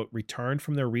senators, quote, returned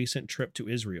from their recent trip to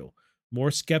Israel, more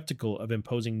skeptical of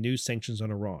imposing new sanctions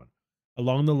on Iran,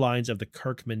 along the lines of the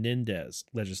Kirk-Menendez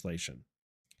legislation,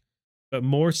 but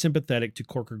more sympathetic to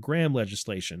Corker-Graham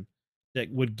legislation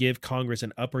that would give Congress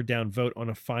an up or down vote on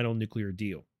a final nuclear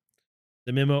deal.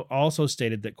 The memo also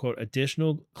stated that, quote,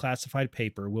 additional classified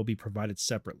paper will be provided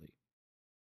separately.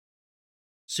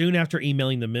 Soon after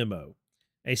emailing the memo,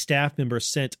 a staff member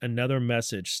sent another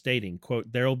message stating,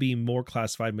 quote, there will be more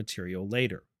classified material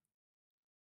later.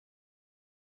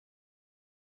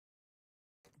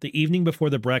 The evening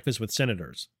before the breakfast with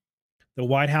senators, the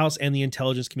White House and the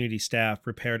intelligence community staff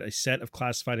prepared a set of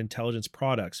classified intelligence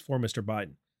products for Mr.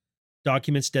 Biden,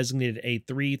 documents designated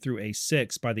A3 through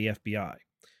A6 by the FBI,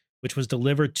 which was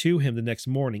delivered to him the next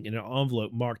morning in an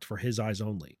envelope marked for his eyes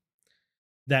only.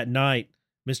 That night,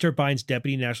 Mr. Biden's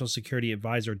Deputy National Security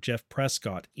Advisor Jeff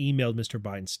Prescott emailed Mr.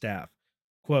 Biden's staff,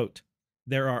 quote,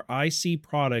 there are IC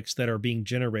products that are being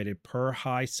generated per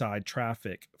high side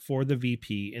traffic for the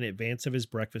VP in advance of his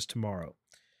breakfast tomorrow.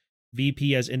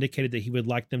 VP has indicated that he would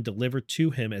like them delivered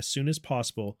to him as soon as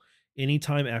possible,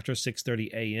 anytime after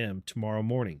 6:30 a.m. tomorrow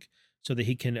morning, so that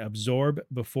he can absorb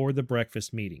before the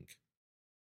breakfast meeting.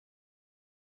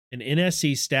 An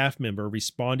NSC staff member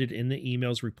responded in the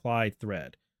email's reply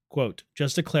thread, quote,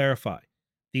 just to clarify,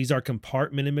 these are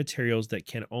compartmented materials that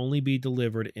can only be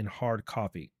delivered in hard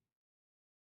copy.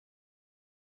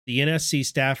 The NSC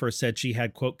staffer said she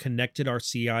had, quote, connected our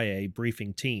CIA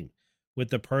briefing team with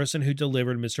the person who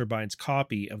delivered Mr. Biden's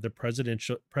copy of the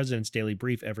president's daily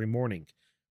brief every morning,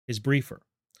 his briefer.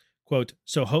 Quote,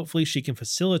 so hopefully she can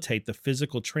facilitate the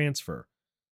physical transfer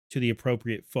to the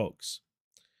appropriate folks.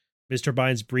 Mr.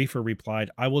 Biden's briefer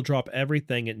replied, I will drop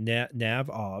everything at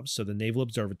NAVOBS, so the Naval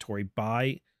Observatory,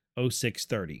 by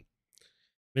 0630.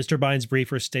 Mr. Biden's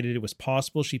briefer stated it was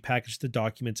possible she packaged the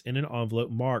documents in an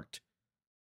envelope marked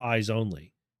eyes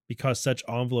only, because such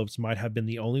envelopes might have been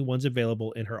the only ones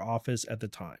available in her office at the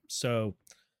time. So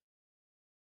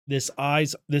this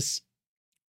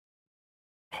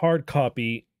hard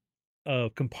copy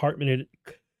of classified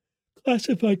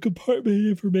compartmented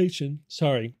information,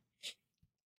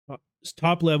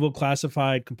 top level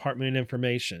classified compartmented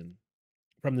information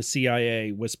from the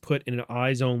CIA was put in an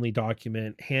eyes only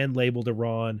document, hand labeled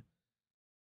Iran,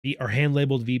 or hand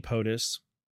labeled VPOTUS,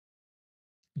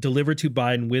 delivered to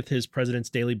Biden with his president's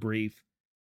daily brief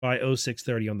by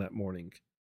 0630 on that morning.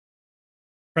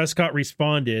 Prescott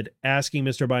responded, asking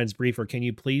Mr. Biden's briefer, can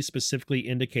you please specifically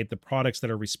indicate the products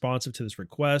that are responsive to this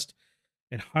request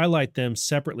and highlight them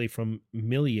separately from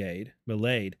military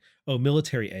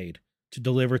aid to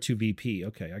deliver to VP.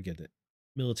 Okay, I get it.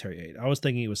 Military aid. I was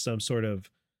thinking it was some sort of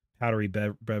powdery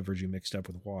beverage you mixed up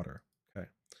with water. Okay.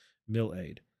 Mil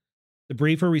aid. The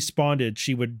briefer responded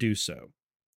she would do so.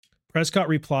 Prescott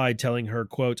replied, telling her,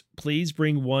 quote, please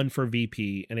bring one for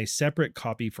VP and a separate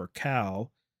copy for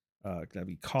Cal, that'd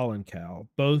be Colin Cal,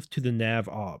 both to the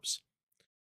NAVOBS.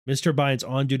 Mr. Biden's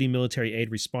on-duty military aide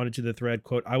responded to the thread,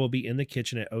 quote, I will be in the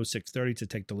kitchen at 0630 to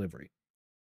take delivery.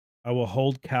 I will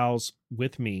hold Cal's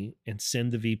with me and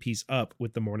send the VPs up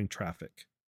with the morning traffic.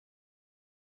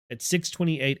 At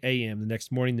 6:28 a.m. the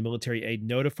next morning, the military aide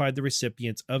notified the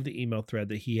recipients of the email thread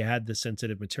that he had the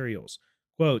sensitive materials.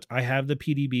 Quote, I have the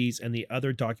PDBs and the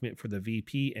other document for the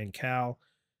VP and Cal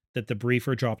that the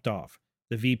briefer dropped off.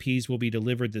 The VPs will be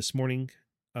delivered this morning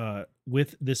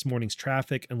with this morning's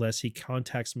traffic unless he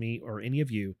contacts me or any of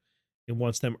you and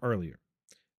wants them earlier.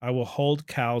 I will hold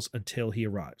Cal's until he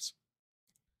arrives.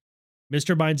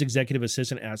 Mr. Biden's executive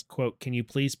assistant asked, quote, can you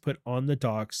please put a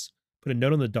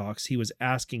note on the docs? He was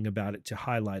asking about it to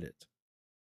highlight it.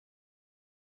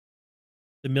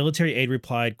 The military aide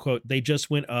replied, quote, they just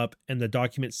went up and the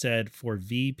document said for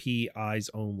VP eyes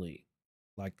only,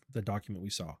 like the document we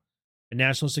saw. A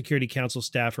National Security Council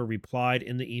staffer replied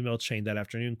in the email chain that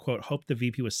afternoon, quote, hope the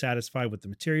VP was satisfied with the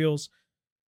materials,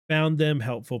 found them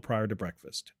helpful prior to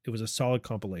breakfast. It was a solid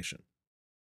compilation.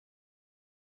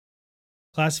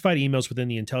 Classified emails within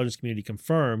the intelligence community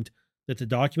confirmed that the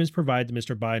documents provided to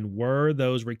Mr. Biden were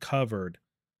those recovered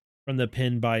from the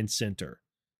Penn Biden Center,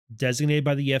 designated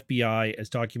by the FBI as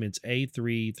documents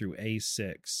A3 through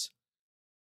A6.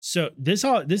 So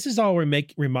this is all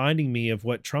reminding me of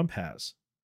what Trump has.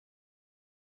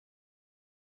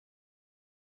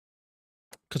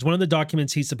 Because one of the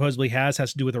documents he supposedly has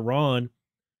to do with Iran,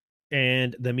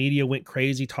 and the media went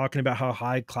crazy talking about how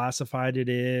high classified it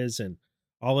is and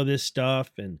all of this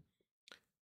stuff. And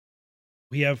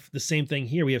we have the same thing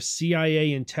here. We have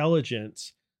CIA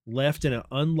intelligence left in an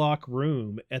unlocked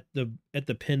room at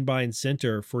the Penn Biden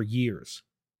Center for years.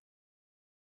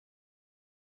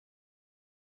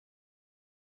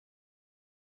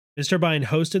 Mr. Biden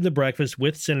hosted the breakfast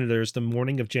with senators the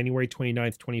morning of January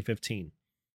 29th, 2015,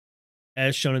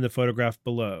 as shown in the photograph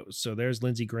below. So there's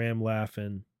Lindsey Graham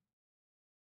laughing.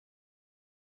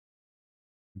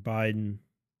 Biden.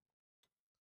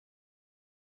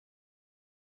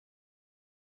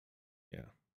 Yeah.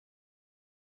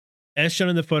 As shown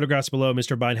in the photographs below,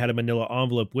 Mr. Biden had a manila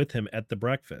envelope with him at the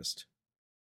breakfast.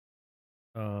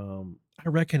 I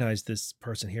recognize this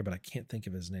person here, but I can't think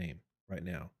of his name right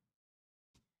now.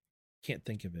 Can't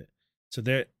think of it. So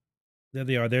there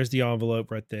they are. There's the envelope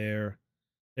right there.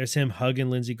 There's him hugging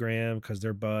Lindsey Graham because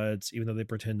they're buds, even though they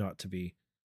pretend not to be.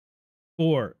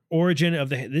 4. Origin of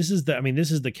the. This is the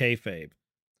kayfabe.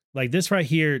 Like this right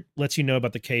here lets you know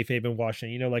about the kayfabe in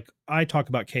Washington. You know, like I talk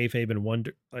about kayfabe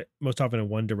in most often in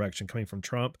one direction, coming from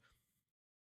Trump.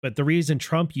 But the reason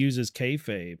Trump uses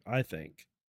kayfabe, I think,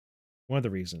 one of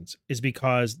the reasons is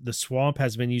because the swamp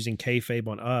has been using kayfabe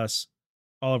on us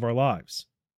all of our lives.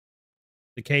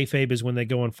 The kayfabe is when they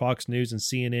go on Fox News and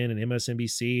CNN and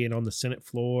MSNBC and on the Senate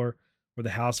floor or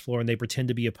the House floor and they pretend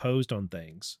to be opposed on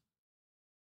things.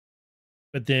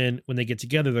 But then when they get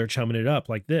together, they're chumming it up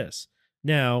like this.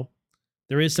 Now,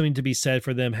 there is something to be said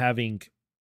for them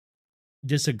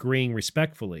disagreeing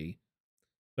respectfully,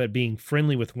 but being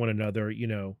friendly with one another, you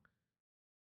know,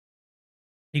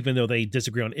 even though they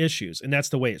disagree on issues. And that's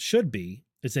the way it should be,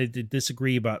 is they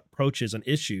disagree about approaches on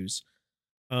issues,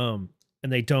 and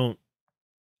they don't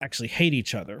actually hate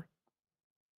each other.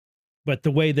 But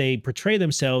the way they portray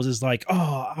themselves is like,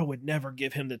 oh, I would never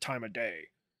give him the time of day.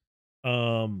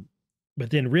 But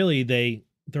then really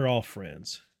they're all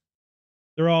friends.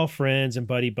 They're all friends and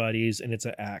buddies, and it's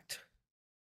an act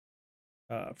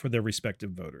for their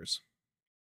respective voters.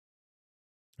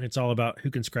 It's all about who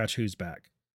can scratch whose back.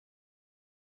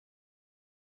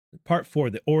 Part 4,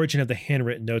 the origin of the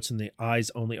handwritten notes in the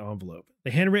eyes-only envelope.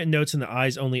 The handwritten notes in the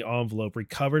eyes-only envelope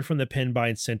recovered from the Penn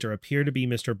Biden Center appear to be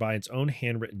Mr. Biden's own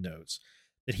handwritten notes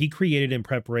that he created in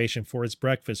preparation for his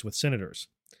breakfast with senators.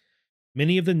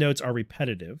 Many of the notes are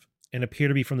repetitive and appear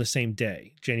to be from the same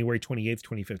day, January 28th,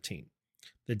 2015,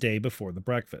 the day before the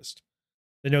breakfast.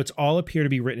 The notes all appear to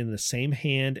be written in the same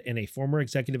hand, and a former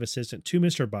executive assistant to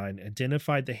Mr. Biden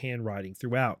identified the handwriting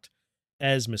throughout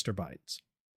as Mr. Biden's.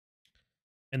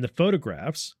 And the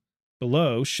photographs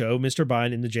below show Mr.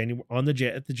 Biden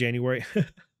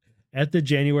at the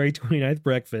January 29th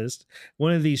breakfast.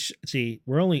 One of these,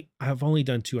 I've only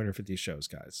done 250 shows,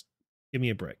 guys. Give me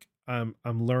a break. I'm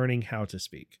learning how to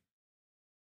speak.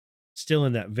 Still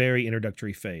in that very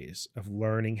introductory phase of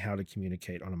learning how to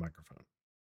communicate on a microphone.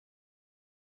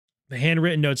 The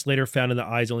handwritten notes later found in the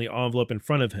eyes-only envelope in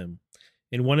front of him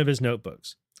in one of his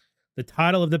notebooks. The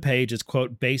title of the page is,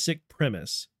 quote, Basic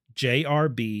Premise,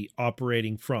 JRB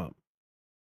operating from.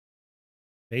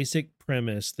 Basic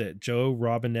premise that Joe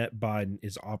Robinette Biden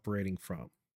is operating from.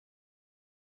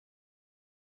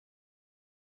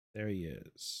 There he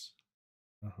is.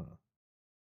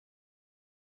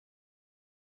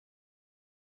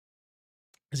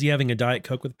 Is he having a Diet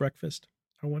Coke with breakfast?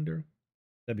 I wonder.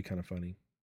 That'd be kind of funny.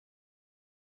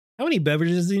 How many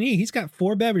beverages does he need? He's got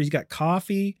 4 beverages. He's got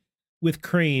coffee with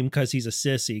cream because he's a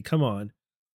sissy. Come on.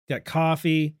 Got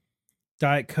coffee,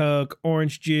 Diet Coke,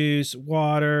 orange juice,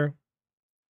 water.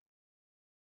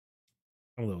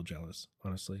 I'm a little jealous,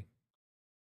 honestly.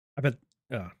 I'm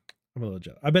a little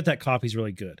jealous. I bet that coffee's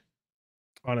really good.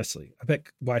 Honestly, I bet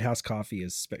White House coffee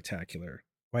is spectacular.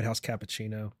 White House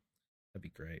cappuccino. That'd be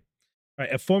great. All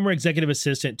right. A former executive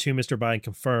assistant to Mr. Biden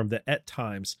confirmed that at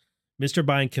times, Mr.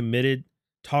 Biden committed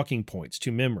talking points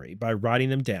to memory by writing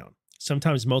them down,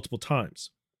 sometimes multiple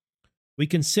times. We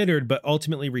considered but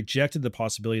ultimately rejected the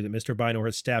possibility that Mr. Biden or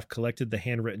his staff collected the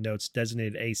handwritten notes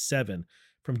designated A7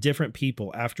 from different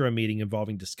people after a meeting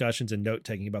involving discussions and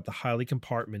note-taking about the highly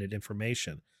compartmented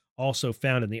information also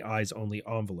found in the eyes-only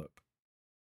envelope.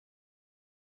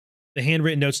 The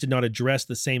handwritten notes did not address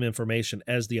the same information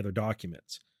as the other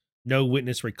documents. No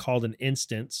witness recalled an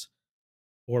instance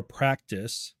or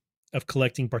practice of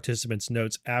collecting participants'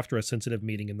 notes after a sensitive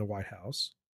meeting in the White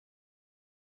House.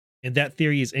 And that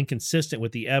theory is inconsistent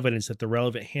with the evidence that the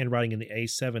relevant handwriting in the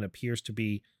A7 appears to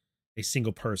be a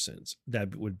single person's.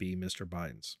 That would be Mr.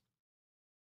 Biden's.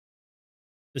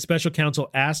 The special counsel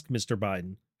asked Mr.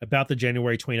 Biden about the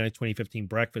January 29, 2015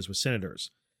 breakfast with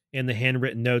senators and the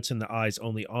handwritten notes in the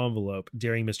eyes-only envelope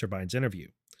during Mr. Biden's interview.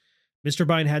 Mr.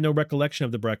 Biden had no recollection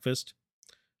of the breakfast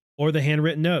or the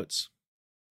handwritten notes.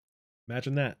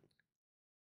 Imagine that.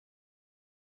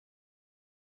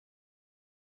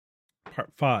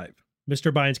 Part 5.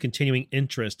 Mr. Biden's continuing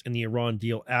interest in the Iran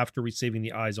deal after receiving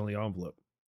the eyes-only envelope.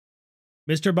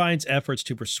 Mr. Biden's efforts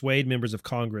to persuade members of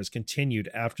Congress continued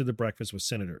after the breakfast with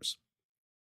senators.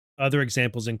 Other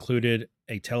examples included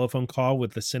a telephone call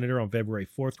with the senator on February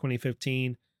 4th,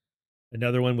 2015,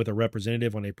 another one with a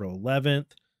representative on April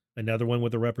 11th, another one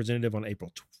with a representative on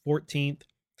April 14th,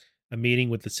 a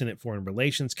meeting with the Senate Foreign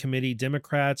Relations Committee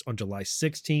Democrats on July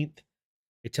 16th,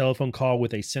 a telephone call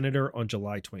with a senator on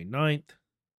July 29th,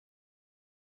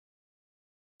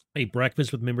 a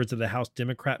breakfast with members of the House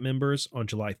Democrat members on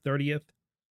July 30th,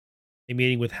 a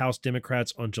meeting with House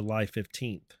Democrats on July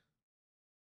 15th.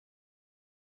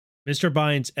 Mr.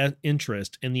 Biden's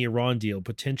interest in the Iran deal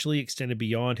potentially extended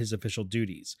beyond his official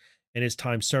duties and his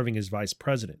time serving as vice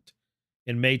president.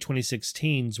 In May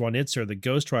 2016, Zwonitzer, the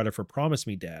ghostwriter for Promise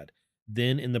Me Dad,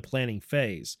 then in the planning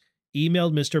phase,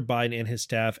 emailed Mr. Biden and his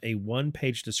staff a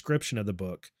one-page description of the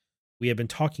book we have been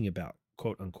talking about,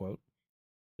 quote unquote.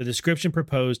 The description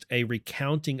proposed a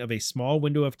recounting of a small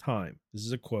window of time, this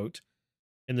is a quote,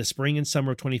 in the spring and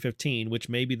summer of 2015, which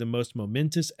may be the most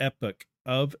momentous epoch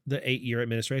of the 8-year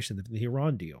administration, the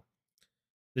Iran deal.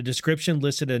 The description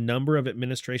listed a number of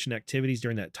administration activities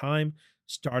during that time,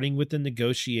 starting with the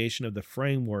negotiation of the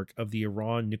framework of the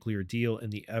Iran nuclear deal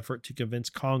and the effort to convince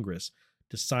Congress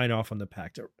to sign off on the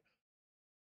pact.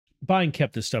 Biden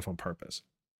kept this stuff on purpose.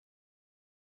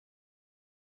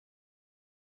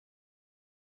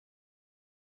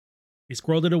 He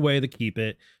squirreled it away to keep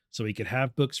it so he could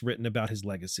have books written about his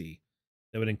legacy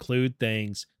that would include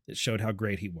things that showed how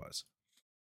great he was.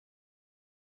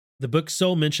 The book's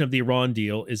sole mention of the Iran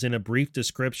deal is in a brief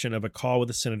description of a call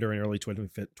with a senator in early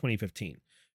 2015,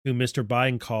 whom Mr.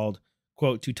 Biden called,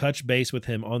 quote, to touch base with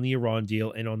him on the Iran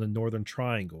deal and on the Northern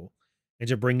Triangle, and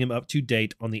to bring him up to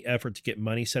date on the effort to get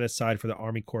money set aside for the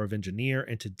Army Corps of Engineers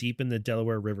and to deepen the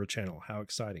Delaware River Channel. How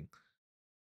exciting.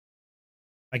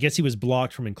 I guess he was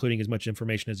blocked from including as much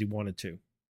information as he wanted to.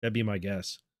 That'd be my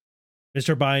guess.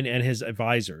 Mr. Biden and his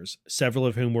advisors, several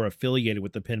of whom were affiliated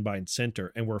with the Penn Biden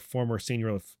Center and were former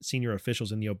senior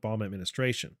officials in the Obama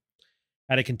administration,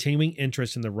 had a continuing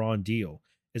interest in the Iran deal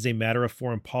as a matter of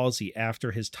foreign policy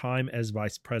after his time as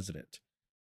vice president.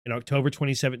 In October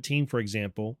 2017, for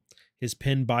example, his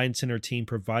Penn Biden Center team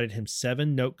provided him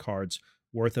 7 note cards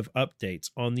worth of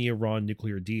updates on the Iran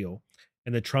nuclear deal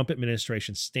and the Trump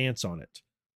administration's stance on it.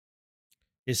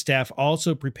 His staff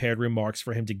also prepared remarks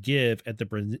for him to give at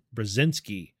the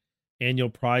Brzezinski Annual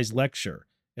Prize Lecture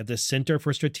at the Center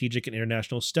for Strategic and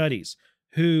International Studies,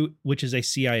 which is a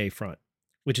CIA front,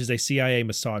 which is a CIA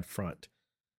Mossad front.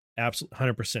 Absolutely,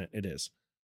 100% it is.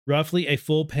 Roughly a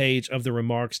full page of the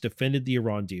remarks defended the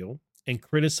Iran deal and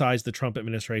criticized the Trump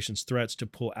administration's threats to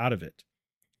pull out of it.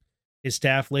 His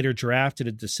staff later drafted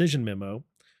a decision memo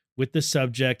with the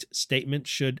subject statement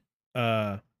should,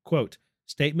 quote,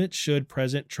 statement should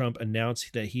President Trump announce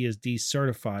that he is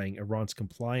decertifying Iran's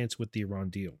compliance with the Iran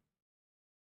deal.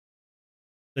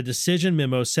 The decision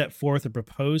memo set forth a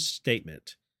proposed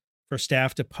statement for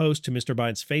staff to post to Mr.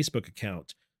 Biden's Facebook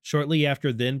account shortly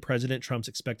after then President Trump's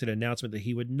expected announcement that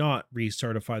he would not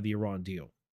recertify the Iran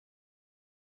deal.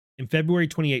 In February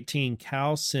 2018,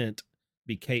 Colin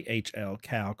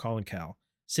Kahl,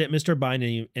 sent Mr.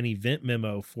 Biden an event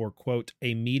memo for, quote,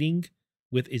 a meeting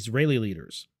with Israeli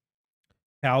leaders.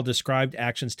 Kahl described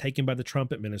actions taken by the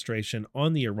Trump administration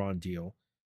on the Iran deal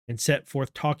and set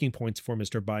forth talking points for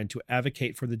Mr. Biden to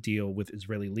advocate for the deal with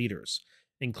Israeli leaders,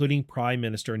 including Prime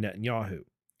Minister Netanyahu.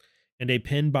 And a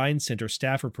Penn Biden Center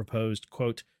staffer proposed,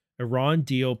 quote, Iran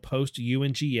deal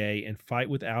post-UNGA and fight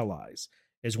with allies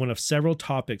as one of several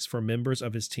topics for members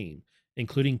of his team,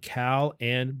 including Kahl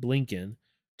and Blinken,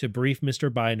 to brief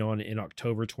Mr. Biden on in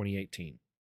October 2018.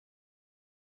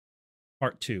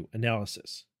 Part 2,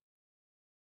 Analysis.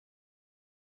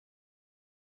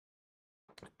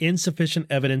 Insufficient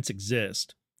evidence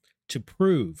exists to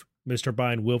prove Mr.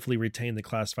 Biden willfully retained the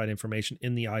classified information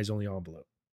in the eyes-only envelope.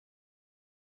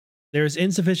 There is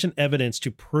insufficient evidence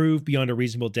to prove beyond a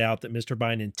reasonable doubt that Mr.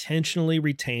 Biden intentionally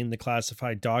retained the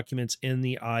classified documents in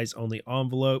the eyes-only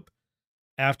envelope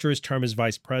after his term as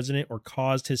vice president or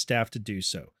caused his staff to do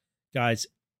so. Guys,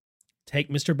 take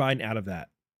Mr. Biden out of that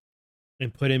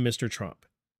and put in Mr. Trump.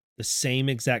 The same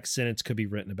exact sentence could be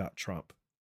written about Trump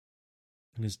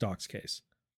in his docs case.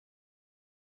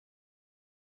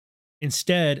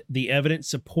 Instead, the evidence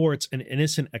supports an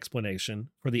innocent explanation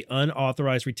for the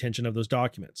unauthorized retention of those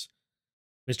documents.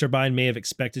 Mr. Biden may have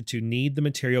expected to need the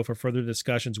material for further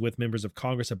discussions with members of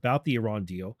Congress about the Iran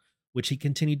deal, which he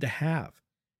continued to have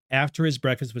after his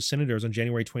breakfast with senators on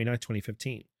January 29,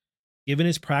 2015. Given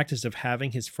his practice of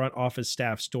having his front office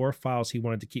staff store files he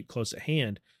wanted to keep close at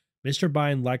hand, Mr.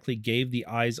 Biden likely gave the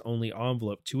eyes-only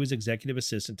envelope to his executive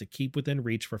assistant to keep within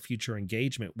reach for future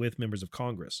engagement with members of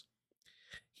Congress.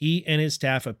 He and his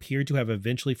staff appeared to have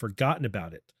eventually forgotten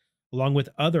about it, along with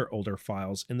other older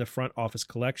files in the front office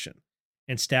collection,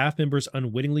 and staff members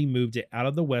unwittingly moved it out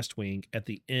of the West Wing at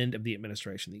the end of the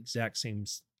administration. The exact same.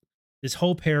 This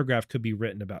whole paragraph could be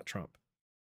written about Trump.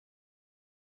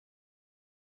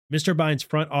 Mr. Biden's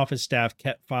front office staff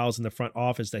kept files in the front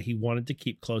office that he wanted to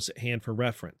keep close at hand for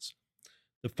reference.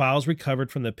 The files recovered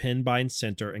from the Penn Biden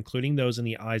Center, including those in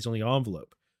the eyes-only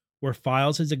envelope, were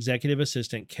files his executive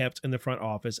assistant kept in the front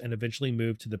office and eventually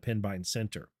moved to the Penn Biden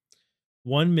Center.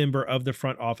 One member of the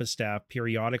front office staff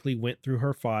periodically went through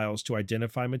her files to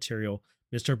identify material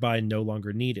Mr. Biden no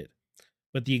longer needed,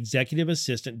 but the executive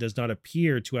assistant does not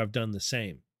appear to have done the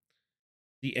same.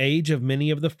 The age of many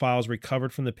of the files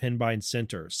recovered from the Penn Biden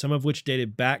Center, some of which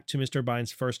dated back to Mr.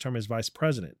 Biden's first term as vice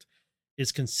president,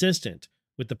 is consistent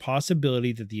with the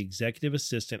possibility that the executive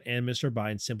assistant and Mr.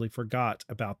 Biden simply forgot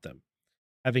about them,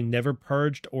 having never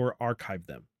purged or archived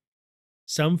them.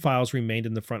 Some files remained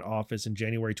in the front office in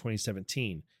January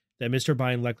 2017 that Mr.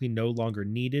 Biden likely no longer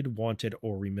needed, wanted,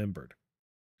 or remembered.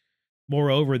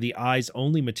 Moreover, the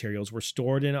eyes-only materials were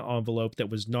stored in an envelope that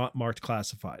was not marked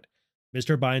classified.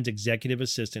 Mr. Biden's executive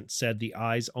assistant said the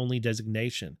eyes-only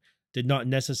designation did not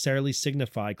necessarily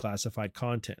signify classified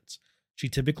contents. She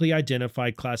typically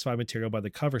identified classified material by the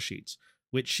cover sheets,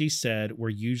 which she said were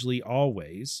usually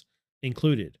always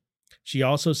included. She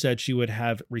also said she would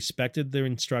have respected the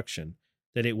instruction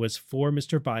that it was for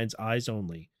Mr. Biden's eyes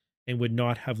only and would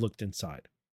not have looked inside.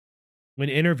 When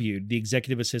interviewed, the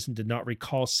executive assistant did not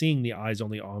recall seeing the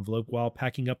eyes-only envelope while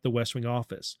packing up the West Wing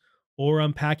office or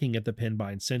unpacking at the Penn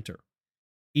Biden Center.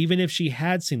 Even if she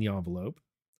had seen the envelope,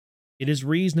 it is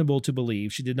reasonable to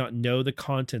believe she did not know the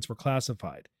contents were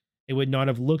classified and would not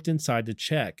have looked inside to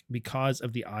check because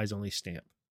of the eyes-only stamp.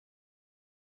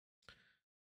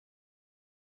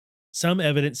 Some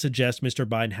evidence suggests Mr.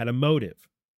 Biden had a motive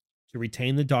to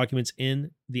retain the documents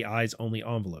in the eyes-only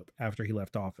envelope after he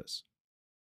left office,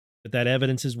 but that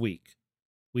evidence is weak.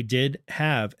 He did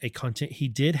have a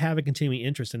continuing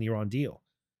interest in the Iran deal,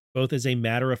 both as a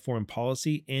matter of foreign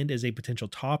policy and as a potential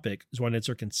topic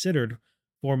Zwonitzer considered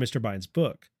for Mr. Biden's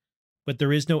book. But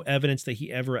there is no evidence that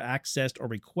he ever accessed or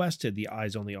requested the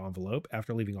eyes-only envelope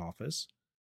after leaving office,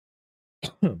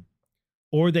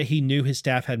 or that he knew his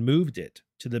staff had moved it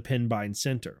to the Penn Biden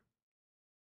Center.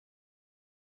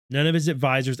 None of his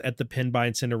advisors at the Penn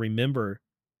Biden Center remember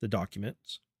the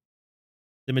documents.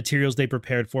 The materials they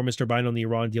prepared for Mr. Biden on the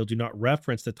Iran deal do not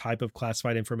reference the type of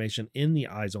classified information in the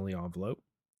eyes-only envelope.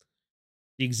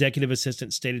 The executive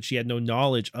assistant stated she had no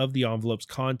knowledge of the envelope's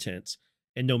contents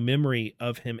and no memory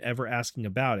of him ever asking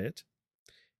about it,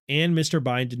 and Mr.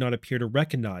 Biden did not appear to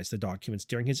recognize the documents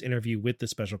during his interview with the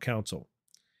special counsel.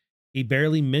 He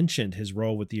barely mentioned his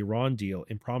role with the Iran deal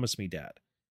in Promise Me Dad,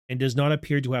 and does not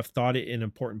appear to have thought it an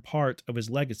important part of his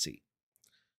legacy.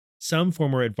 Some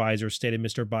former advisors stated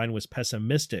Mr. Biden was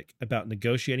pessimistic about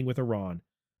negotiating with Iran,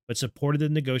 but supported the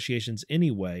negotiations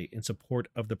anyway in support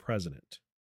of the president.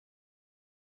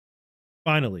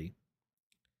 Finally,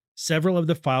 several of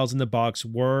the files in the box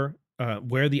where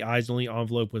the eyes-only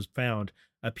envelope was found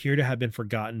appear to have been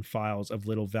forgotten files of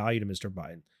little value to Mr.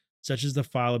 Biden, such as the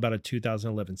file about a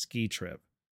 2011 ski trip.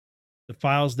 The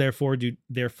files therefore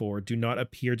do not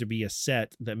appear to be a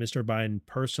set that Mr. Biden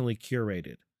personally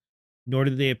curated, nor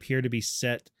do they appear to be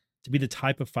set to be the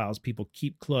type of files people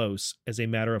keep close as a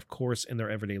matter of course in their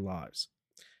everyday lives.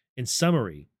 In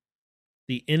summary,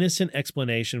 the innocent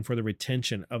explanation for the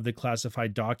retention of the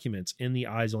classified documents in the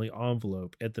eyes-only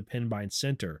envelope at the Penn Biden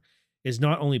Center is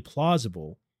not only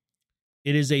plausible,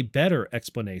 it is a better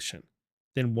explanation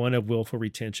than one of willful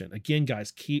retention. Again,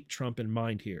 guys, keep Trump in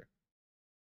mind here.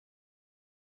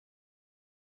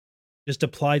 Just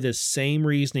apply this same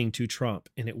reasoning to Trump,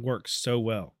 and it works so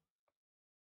well.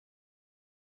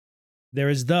 There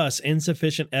is thus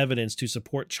insufficient evidence to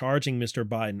support charging Mr.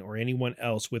 Biden or anyone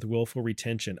else with willful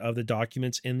retention of the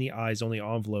documents in the eyes-only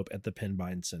envelope at the Penn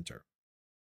Biden Center.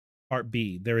 Part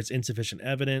B, there is insufficient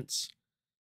evidence.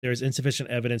 There is insufficient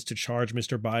evidence to charge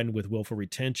Mr. Biden with willful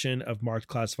retention of marked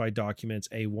classified documents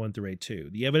A1 through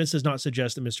A2. The evidence does not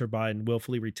suggest that Mr. Biden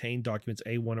willfully retained documents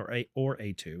A1 or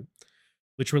A2,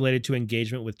 which related to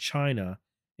engagement with China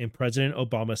in President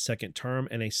Obama's second term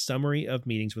and a summary of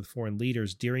meetings with foreign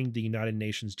leaders during the United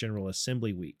Nations General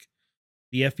Assembly week.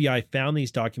 The FBI found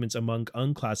these documents among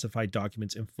unclassified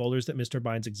documents in folders that Mr.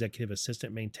 Biden's executive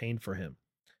assistant maintained for him.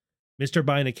 Mr.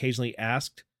 Biden occasionally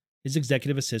asked his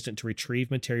executive assistant to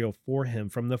retrieve material for him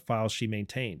from the files she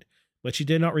maintained, but she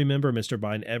did not remember Mr.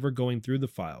 Biden ever going through the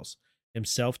files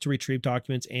himself to retrieve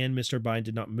documents, and Mr. Biden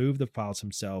did not move the files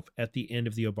himself at the end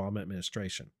of the Obama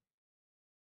administration.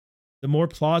 The more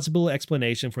plausible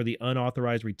explanation for the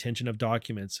unauthorized retention of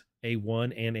documents,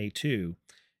 A1 and A2,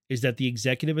 is that the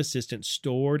executive assistant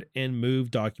stored and moved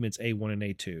documents A1 and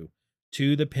A2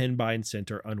 to the Penn-Biden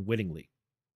Center unwittingly.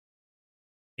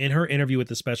 In her interview with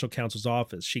the special counsel's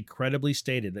office, she credibly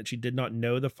stated that she did not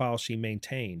know the file she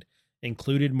maintained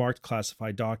included marked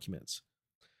classified documents.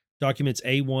 Documents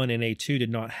A1 and A2 did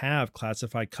not have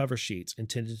classified cover sheets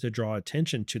intended to draw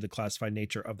attention to the classified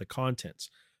nature of the contents,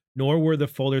 nor were the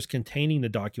folders containing the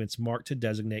documents marked to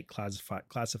designate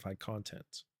classified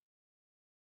contents.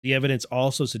 The evidence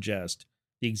also suggests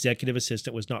the executive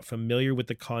assistant was not familiar with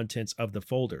the contents of the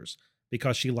folders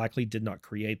because she likely did not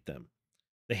create them.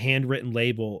 The handwritten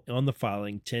label on the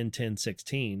filing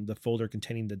 101016, the folder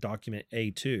containing the document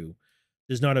A2,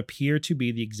 does not appear to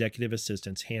be the executive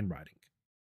assistant's handwriting.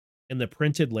 And the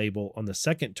printed label on the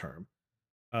second term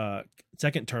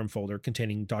folder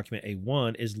containing document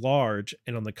A1 is large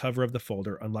and on the cover of the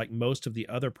folder, unlike most of the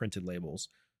other printed labels,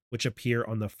 which appear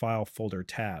on the file folder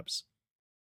tabs.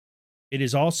 It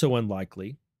is also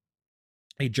unlikely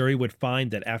a jury would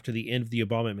find that after the end of the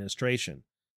Obama administration,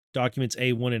 documents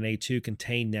A1 and A2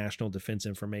 contain national defense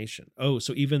information. Oh,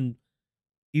 so even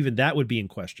that would be in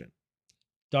question.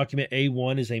 Document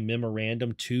A1 is a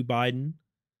memorandum to Biden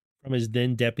from his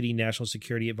then Deputy National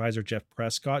Security Advisor Jeff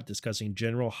Prescott discussing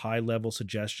general high-level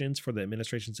suggestions for the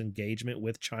administration's engagement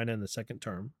with China in the second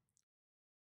term.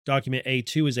 Document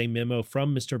A2 is a memo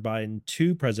from Mr. Biden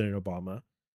to President Obama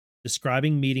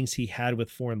describing meetings he had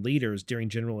with foreign leaders during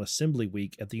General Assembly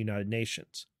Week at the United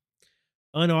Nations.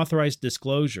 Unauthorized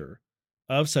disclosure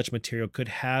of such material could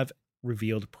have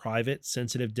revealed private,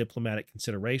 sensitive diplomatic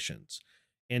considerations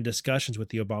and discussions with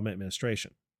the Obama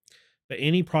administration. But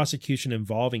any prosecution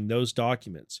involving those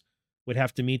documents would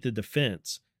have to meet the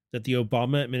defense that the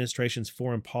Obama administration's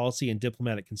foreign policy and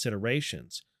diplomatic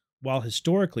considerations, while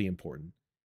historically important,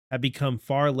 had become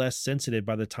far less sensitive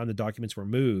by the time the documents were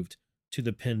moved to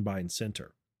the Penn-Biden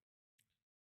Center.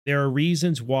 There are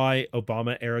reasons why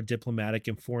Obama-era diplomatic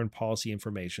and foreign policy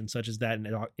information, such as that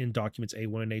in documents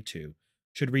A1 and A2,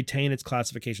 should retain its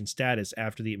classification status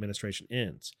after the administration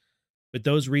ends. But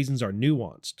those reasons are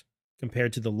nuanced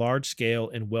compared to the large-scale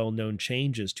and well-known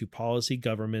changes to policy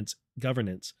governance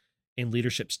and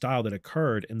leadership style that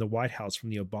occurred in the White House from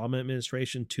the Obama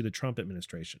administration to the Trump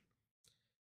administration.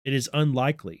 It is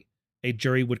unlikely a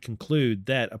jury would conclude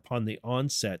that upon the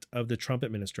onset of the Trump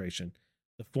administration,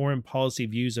 the foreign policy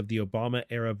views of the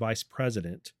Obama-era vice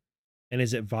president and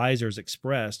his advisors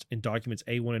expressed in documents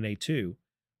A1 and A2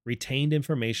 retained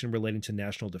information relating to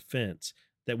national defense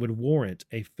that would warrant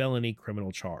a felony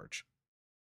criminal charge.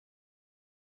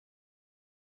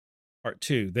 Part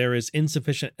 2. There is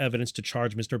insufficient evidence to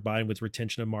charge Mr. Biden with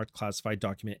retention of marked classified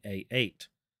document A8.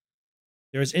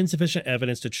 There is insufficient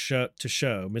evidence to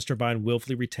show Mr. Biden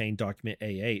willfully retained document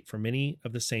A8 for many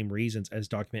of the same reasons as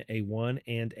document A1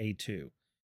 and A2.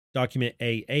 Document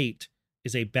A8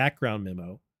 is a background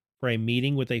memo for a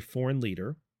meeting with a foreign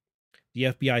leader. The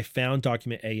FBI found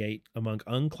document A8 among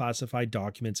unclassified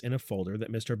documents in a folder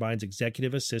that Mr. Biden's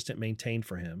executive assistant maintained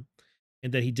for him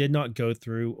and that he did not go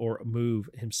through or move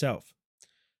himself.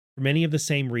 For many of the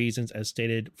same reasons as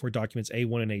stated for documents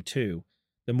A1 and A2,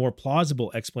 the more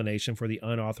plausible explanation for the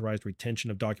unauthorized retention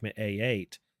of document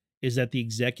A8 is that the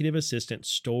executive assistant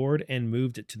stored and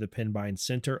moved it to the Penn-Biden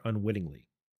Center unwittingly.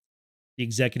 The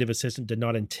executive assistant did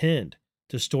not intend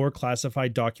to store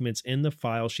classified documents in the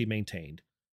file she maintained,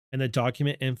 and the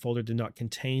document and folder did not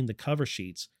contain the cover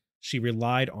sheets she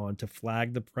relied on to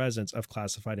flag the presence of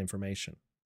classified information.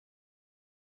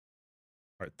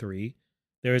 Part 3.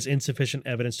 There is insufficient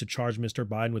evidence to charge Mr.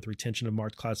 Biden with retention of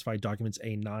marked classified documents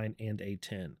A9 and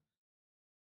A10.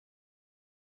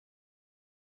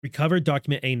 Recovered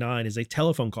document A9 is a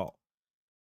telephone call.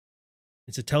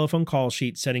 It's a telephone call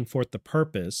sheet setting forth the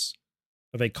purpose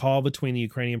of a call between the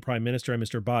Ukrainian Prime Minister and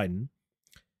Mr. Biden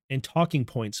and talking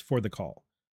points for the call,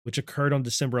 which occurred on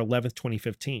December 11,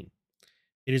 2015.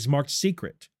 It is marked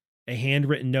secret. A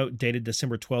handwritten note dated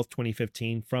December 12,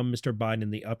 2015 from Mr. Biden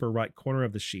in the upper right corner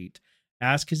of the sheet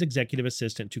asked his executive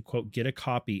assistant to, quote, get a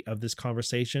copy of this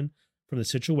conversation from the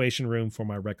Situation Room for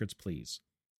my records, please.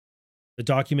 The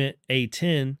document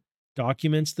A10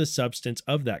 documents the substance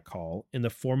of that call in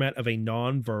the format of a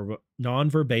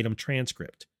non-verbatim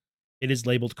transcript. It is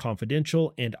labeled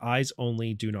confidential and eyes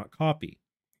only, do not copy.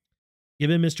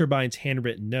 Given Mr. Biden's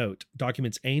handwritten note,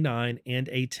 documents A9 and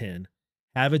A10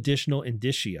 have additional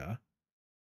indicia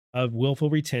of willful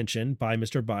retention by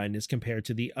Mr. Biden as compared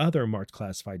to the other marked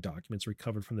classified documents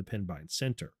recovered from the Penn-Biden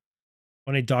Center.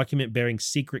 On a document bearing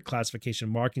secret classification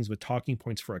markings with talking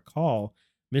points for a call,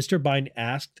 Mr. Biden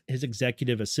asked his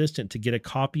executive assistant to get a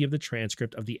copy of the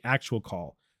transcript of the actual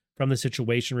call from the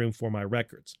Situation Room for my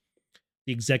records.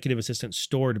 The executive assistant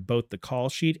stored both the call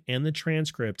sheet and the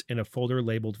transcript in a folder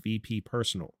labeled VP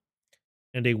Personal.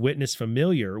 And a witness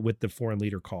familiar with the foreign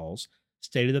leader calls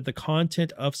stated that the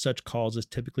content of such calls is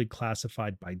typically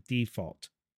classified by default.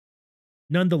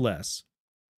 Nonetheless,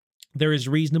 there is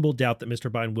reasonable doubt that Mr.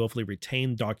 Biden willfully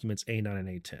retained documents A9 and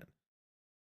A10.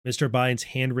 Mr. Biden's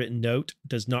handwritten note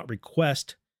does not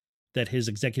request that his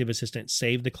executive assistant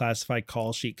save the classified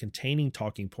call sheet containing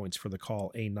talking points for the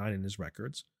call A9 in his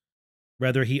records.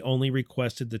 Rather, he only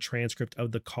requested the transcript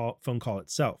of the phone call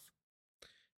itself.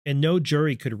 And no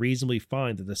jury could reasonably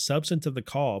find that the substance of the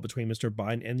call between Mr.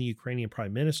 Biden and the Ukrainian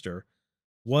Prime Minister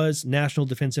was national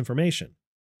defense information.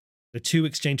 The two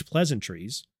exchanged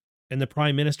pleasantries, and the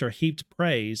Prime Minister heaped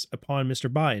praise upon Mr.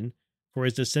 Biden for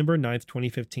his December 9th,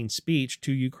 2015 speech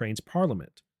to Ukraine's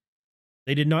parliament.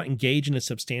 They did not engage in a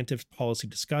substantive policy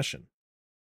discussion.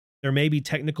 There may be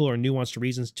technical or nuanced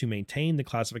reasons to maintain the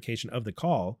classification of the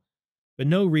call, but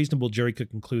no reasonable jury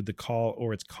could conclude the call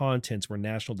or its contents were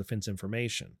national defense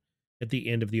information at the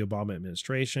end of the Obama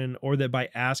administration, or that by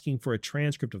asking for a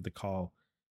transcript of the call,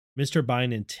 Mr.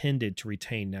 Biden intended to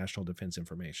retain national defense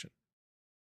information.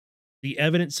 The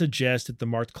evidence suggests that the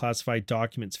marked classified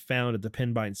documents found at the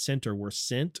Penn Biden Center were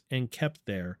sent and kept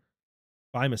there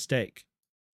by mistake.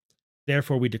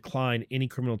 Therefore, we decline any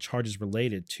criminal charges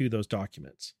related to those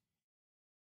documents.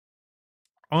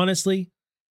 Honestly,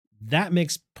 that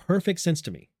makes perfect sense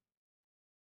to me.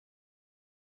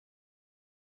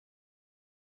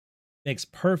 Makes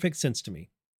perfect sense to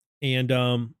me. And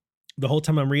the whole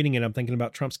time I'm reading it, I'm thinking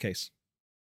about Trump's case.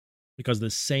 Because the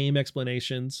same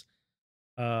explanations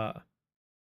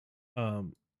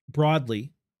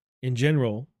broadly, in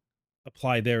general,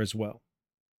 apply there as well.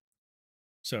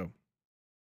 So,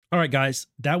 all right, guys,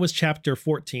 that was chapter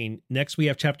 14. Next, we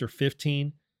have chapter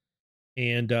 15.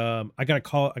 And I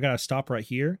gotta stop right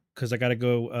here because I gotta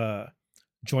go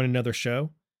join another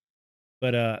show.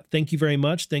 But thank you very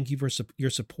much. Thank you for your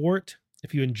support.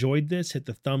 If you enjoyed this, hit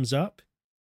the thumbs up.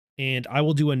 And I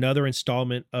will do another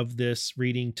installment of this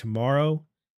reading tomorrow.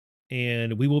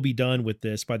 And we will be done with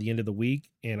this by the end of the week.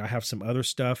 And I have some other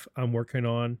stuff I'm working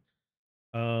on.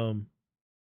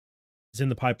 It's in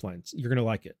the pipelines. You're gonna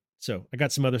like it. So I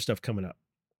got some other stuff coming up.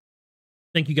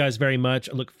 Thank you guys very much.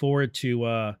 I look forward to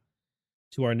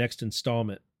our next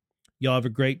installment. Y'all have a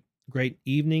great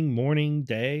evening, morning,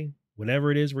 day, whatever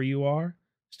it is where you are.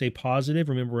 Stay positive.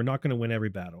 Remember, we're not going to win every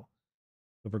battle,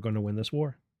 but we're going to win this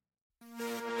war.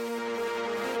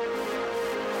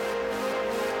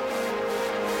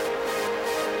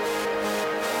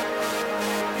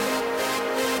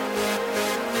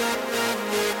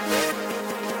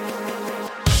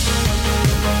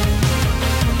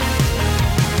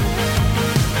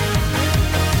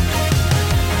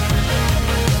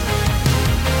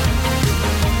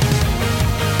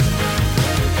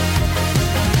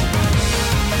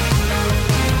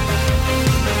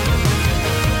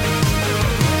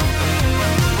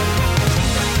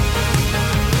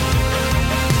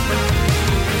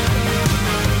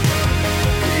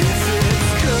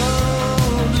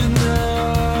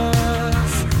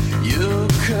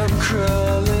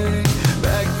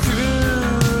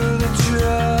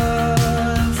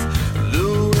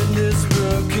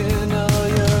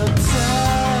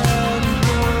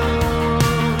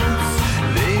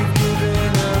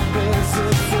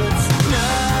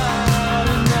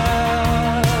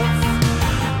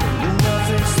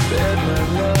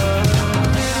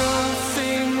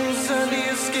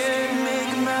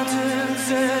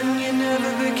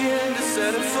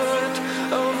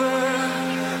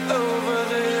 Over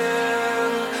the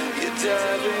hill, you're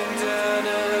diving